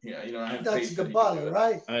it. Yeah, I have that's faith that Dybala,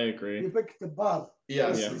 right? I agree. You pick Dybala.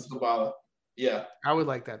 Yes, it's Dybala. Yeah, I would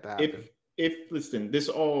like that to happen. If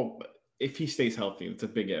he stays healthy, it's a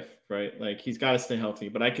big if, right? Like he's got to stay healthy.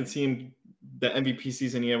 But I could see him the MVP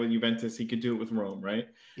season he had with Juventus. He could do it with Rome, right?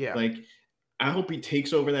 Yeah. Like I hope he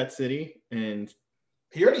takes over that city, and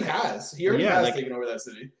he already has. He already has taken over that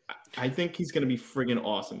city. I think he's going to be friggin'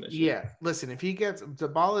 awesome this year. Yeah. Listen, if he gets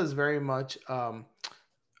Dybala is very much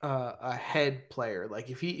a head player. Like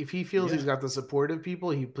if he feels he's got the support of people,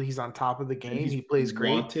 he's on top of the game. He plays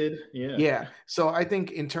great. Wanted. Yeah. So I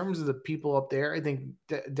think in terms of the people up there, I think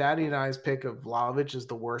Daddy and I's pick of Vlahovic is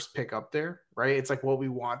the worst pick up there, right? It's like what we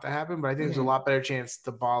want to happen, but I think there's a lot better chance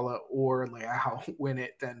Dybala or Leao win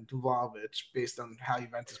it than Vlahovic based on how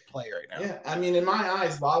Juventus play right now. Yeah, in my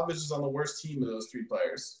eyes, Vlahovic is on the worst team of those three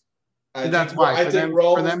players. That's why for them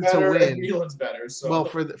to win, Milan's better. So. Well,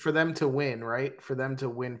 for them to win, right? For them to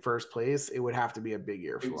win first place, it would have to be a big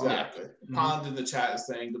year for them. Exactly. Pond in the chat is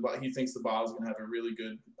saying he thinks Dybala is going to have a really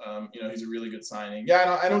good, he's a really good signing.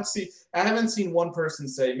 Yeah, I haven't seen one person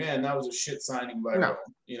say, "Man, that was a shit signing by Rome."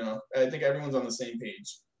 I think everyone's on the same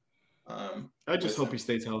page. I just hope he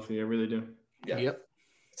stays healthy. I really do. Yeah. Yep.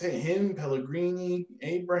 Say him, Pellegrini,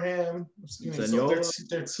 Abraham.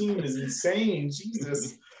 Their team is insane.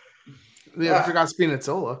 Jesus. I forgot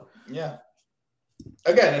Spinazzola. Yeah.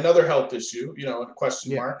 Again, another health issue, a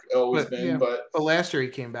question mark, always been. But last year he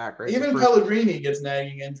came back, right? Even Pellegrini gets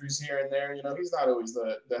nagging injuries here and there. He's not always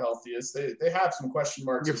the healthiest. They have some question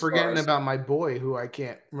marks. You're forgetting about my boy, who I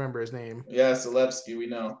can't remember his name. Yeah, Zalewski, we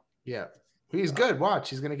know. Yeah. He's good.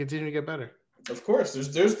 Watch. He's going to continue to get better. Of course.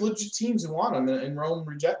 There's legit teams who want him, and Rome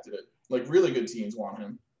rejected it. Like, really good teams want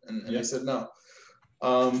him, and they said no.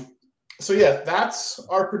 So, that's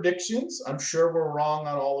our predictions. I'm sure we're wrong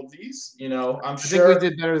on all of these. I think we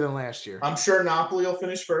did better than last year. I'm sure Napoli will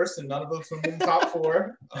finish first, and none of us will be in the top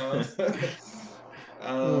four.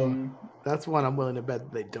 That's one I'm willing to bet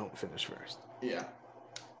that they don't finish first. Yeah.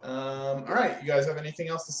 All right. You guys have anything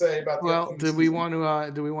else to say about the do we want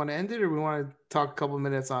to end it, or we want to talk a couple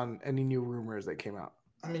minutes on any new rumors that came out?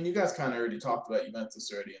 You guys kind of already talked about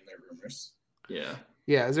Juventus already in their rumors. Yeah.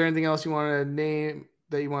 Yeah. Is there anything else you want to name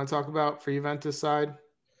that you want to talk about for Juventus side?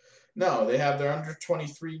 No, they have their under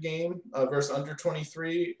 23 game versus under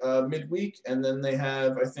 23 midweek, and then they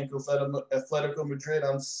have, I think, Atletico Madrid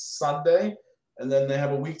on Sunday, and then they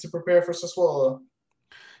have a week to prepare for Sassuolo.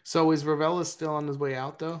 So is Ravella still on his way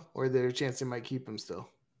out though, or is there a chance they might keep him still?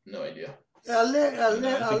 No idea. I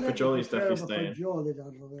think Fagioli's definitely staying.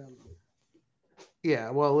 Yeah.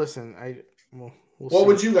 Well, listen, What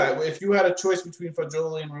would you guys, if you had a choice between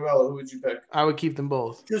Fagioli and Ravella, who would you pick? I would keep them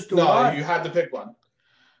both. You had to pick one.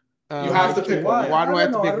 You have to pick one. Why do I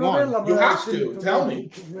have to pick one? You have to. Tell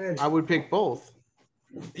me. I would pick both.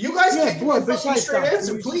 You guys can't give a fucking straight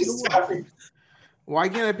answer. Please tell me. Why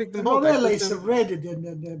can't I pick them both? Ravella is ready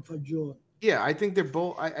than Fagioli. Yeah, I think they're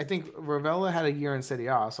both. I think Ravella had a year in Serie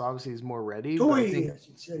A, so obviously he's more ready. 2 years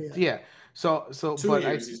in Serie A. Yeah. So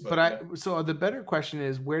the better question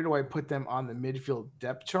is, where do I put them on the midfield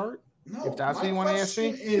depth chart? No, If that's my what you want to ask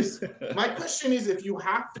me. my question is, if you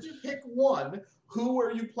have to pick one, who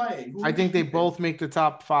are you playing? Who I are think they you picking? both make the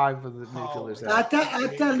top 5 of the midfielders. my there.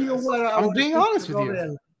 I tell you what I I'm would being pick honest with you.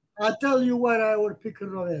 Rovella. I tell you what I would pick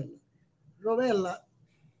Rovella. Rovella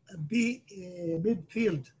be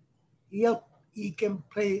midfield. He can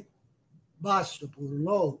play basketball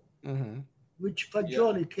low, Mhm. which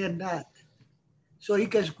Fagioli cannot. So he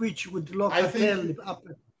can switch with Locatelli up,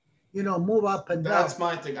 move up and down. That's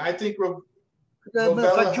my thing. I think But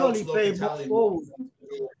Rovella helps Fagioli play more Locatelli forward.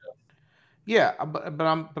 Yeah, but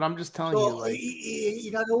I'm just telling you, So like,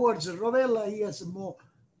 in other words, Rovella he has more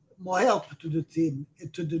help to the team,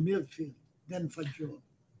 to the midfield than Fagioli.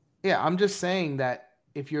 yeah, I'm just saying that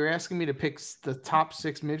if you're asking me to pick the top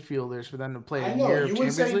 6 midfielders for them to play I a know year you of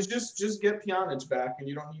would Champions say League, just get Pjanic back, and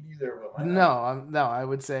you don't need either of them. no, I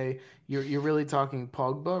would say you're really talking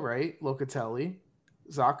Pogba, right? Locatelli,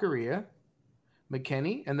 Zakaria,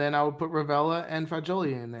 McKennie, and then I would put Ravella and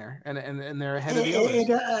Fagioli in there, and they're ahead of the others.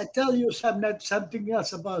 And I tell you something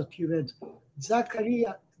else about Juventus.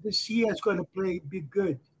 Zakaria this year is going to be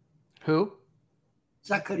good. Who?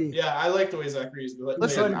 Zakaria. Yeah, I like the way Zacharias.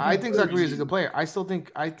 Listen, I think Zachary is a good player. I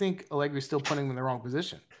think Allegri's still putting him in the wrong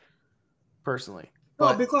position, personally.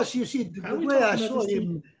 No, because you see the way I saw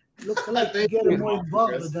him, look like he get more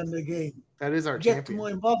involved than the game. That is our Get champion. more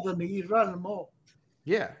involved than he run more.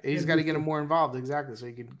 Yeah, he's got to get him more involved, exactly, so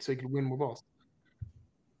he can win more balls.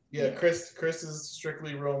 Yeah, Chris is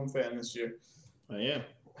strictly Rome fan this year. I am.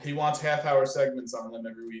 He wants half-hour segments on them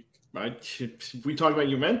every week. If we talk about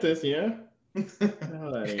Juventus, yeah.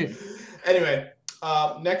 Anyway,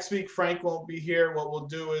 next week Frank won't be here. What we'll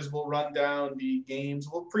do is we'll run down the games.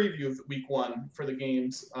 We'll preview week 1 for the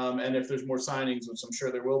games, and if there's more signings, which I'm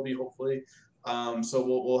sure there will be, hopefully. So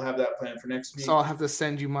we'll have that planned for next week. So I'll have to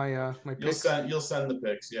send you my picks. You'll send the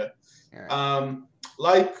picks, yeah. Right.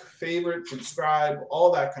 Like, favorite, subscribe,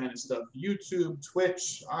 all that kind of stuff. YouTube,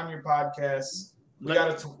 Twitch, on your podcasts. We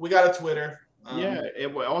got a Twitter.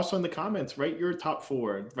 Also in the comments, write your top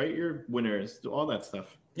 4, write your winners, all that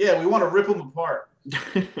stuff. Yeah, we want to rip them apart.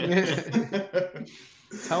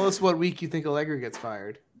 Tell us what week you think Allegri gets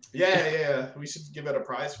fired. Yeah. We should give it a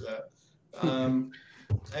prize for that.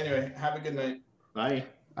 Anyway, have a good night. Bye.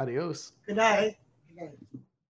 Adios. Good night.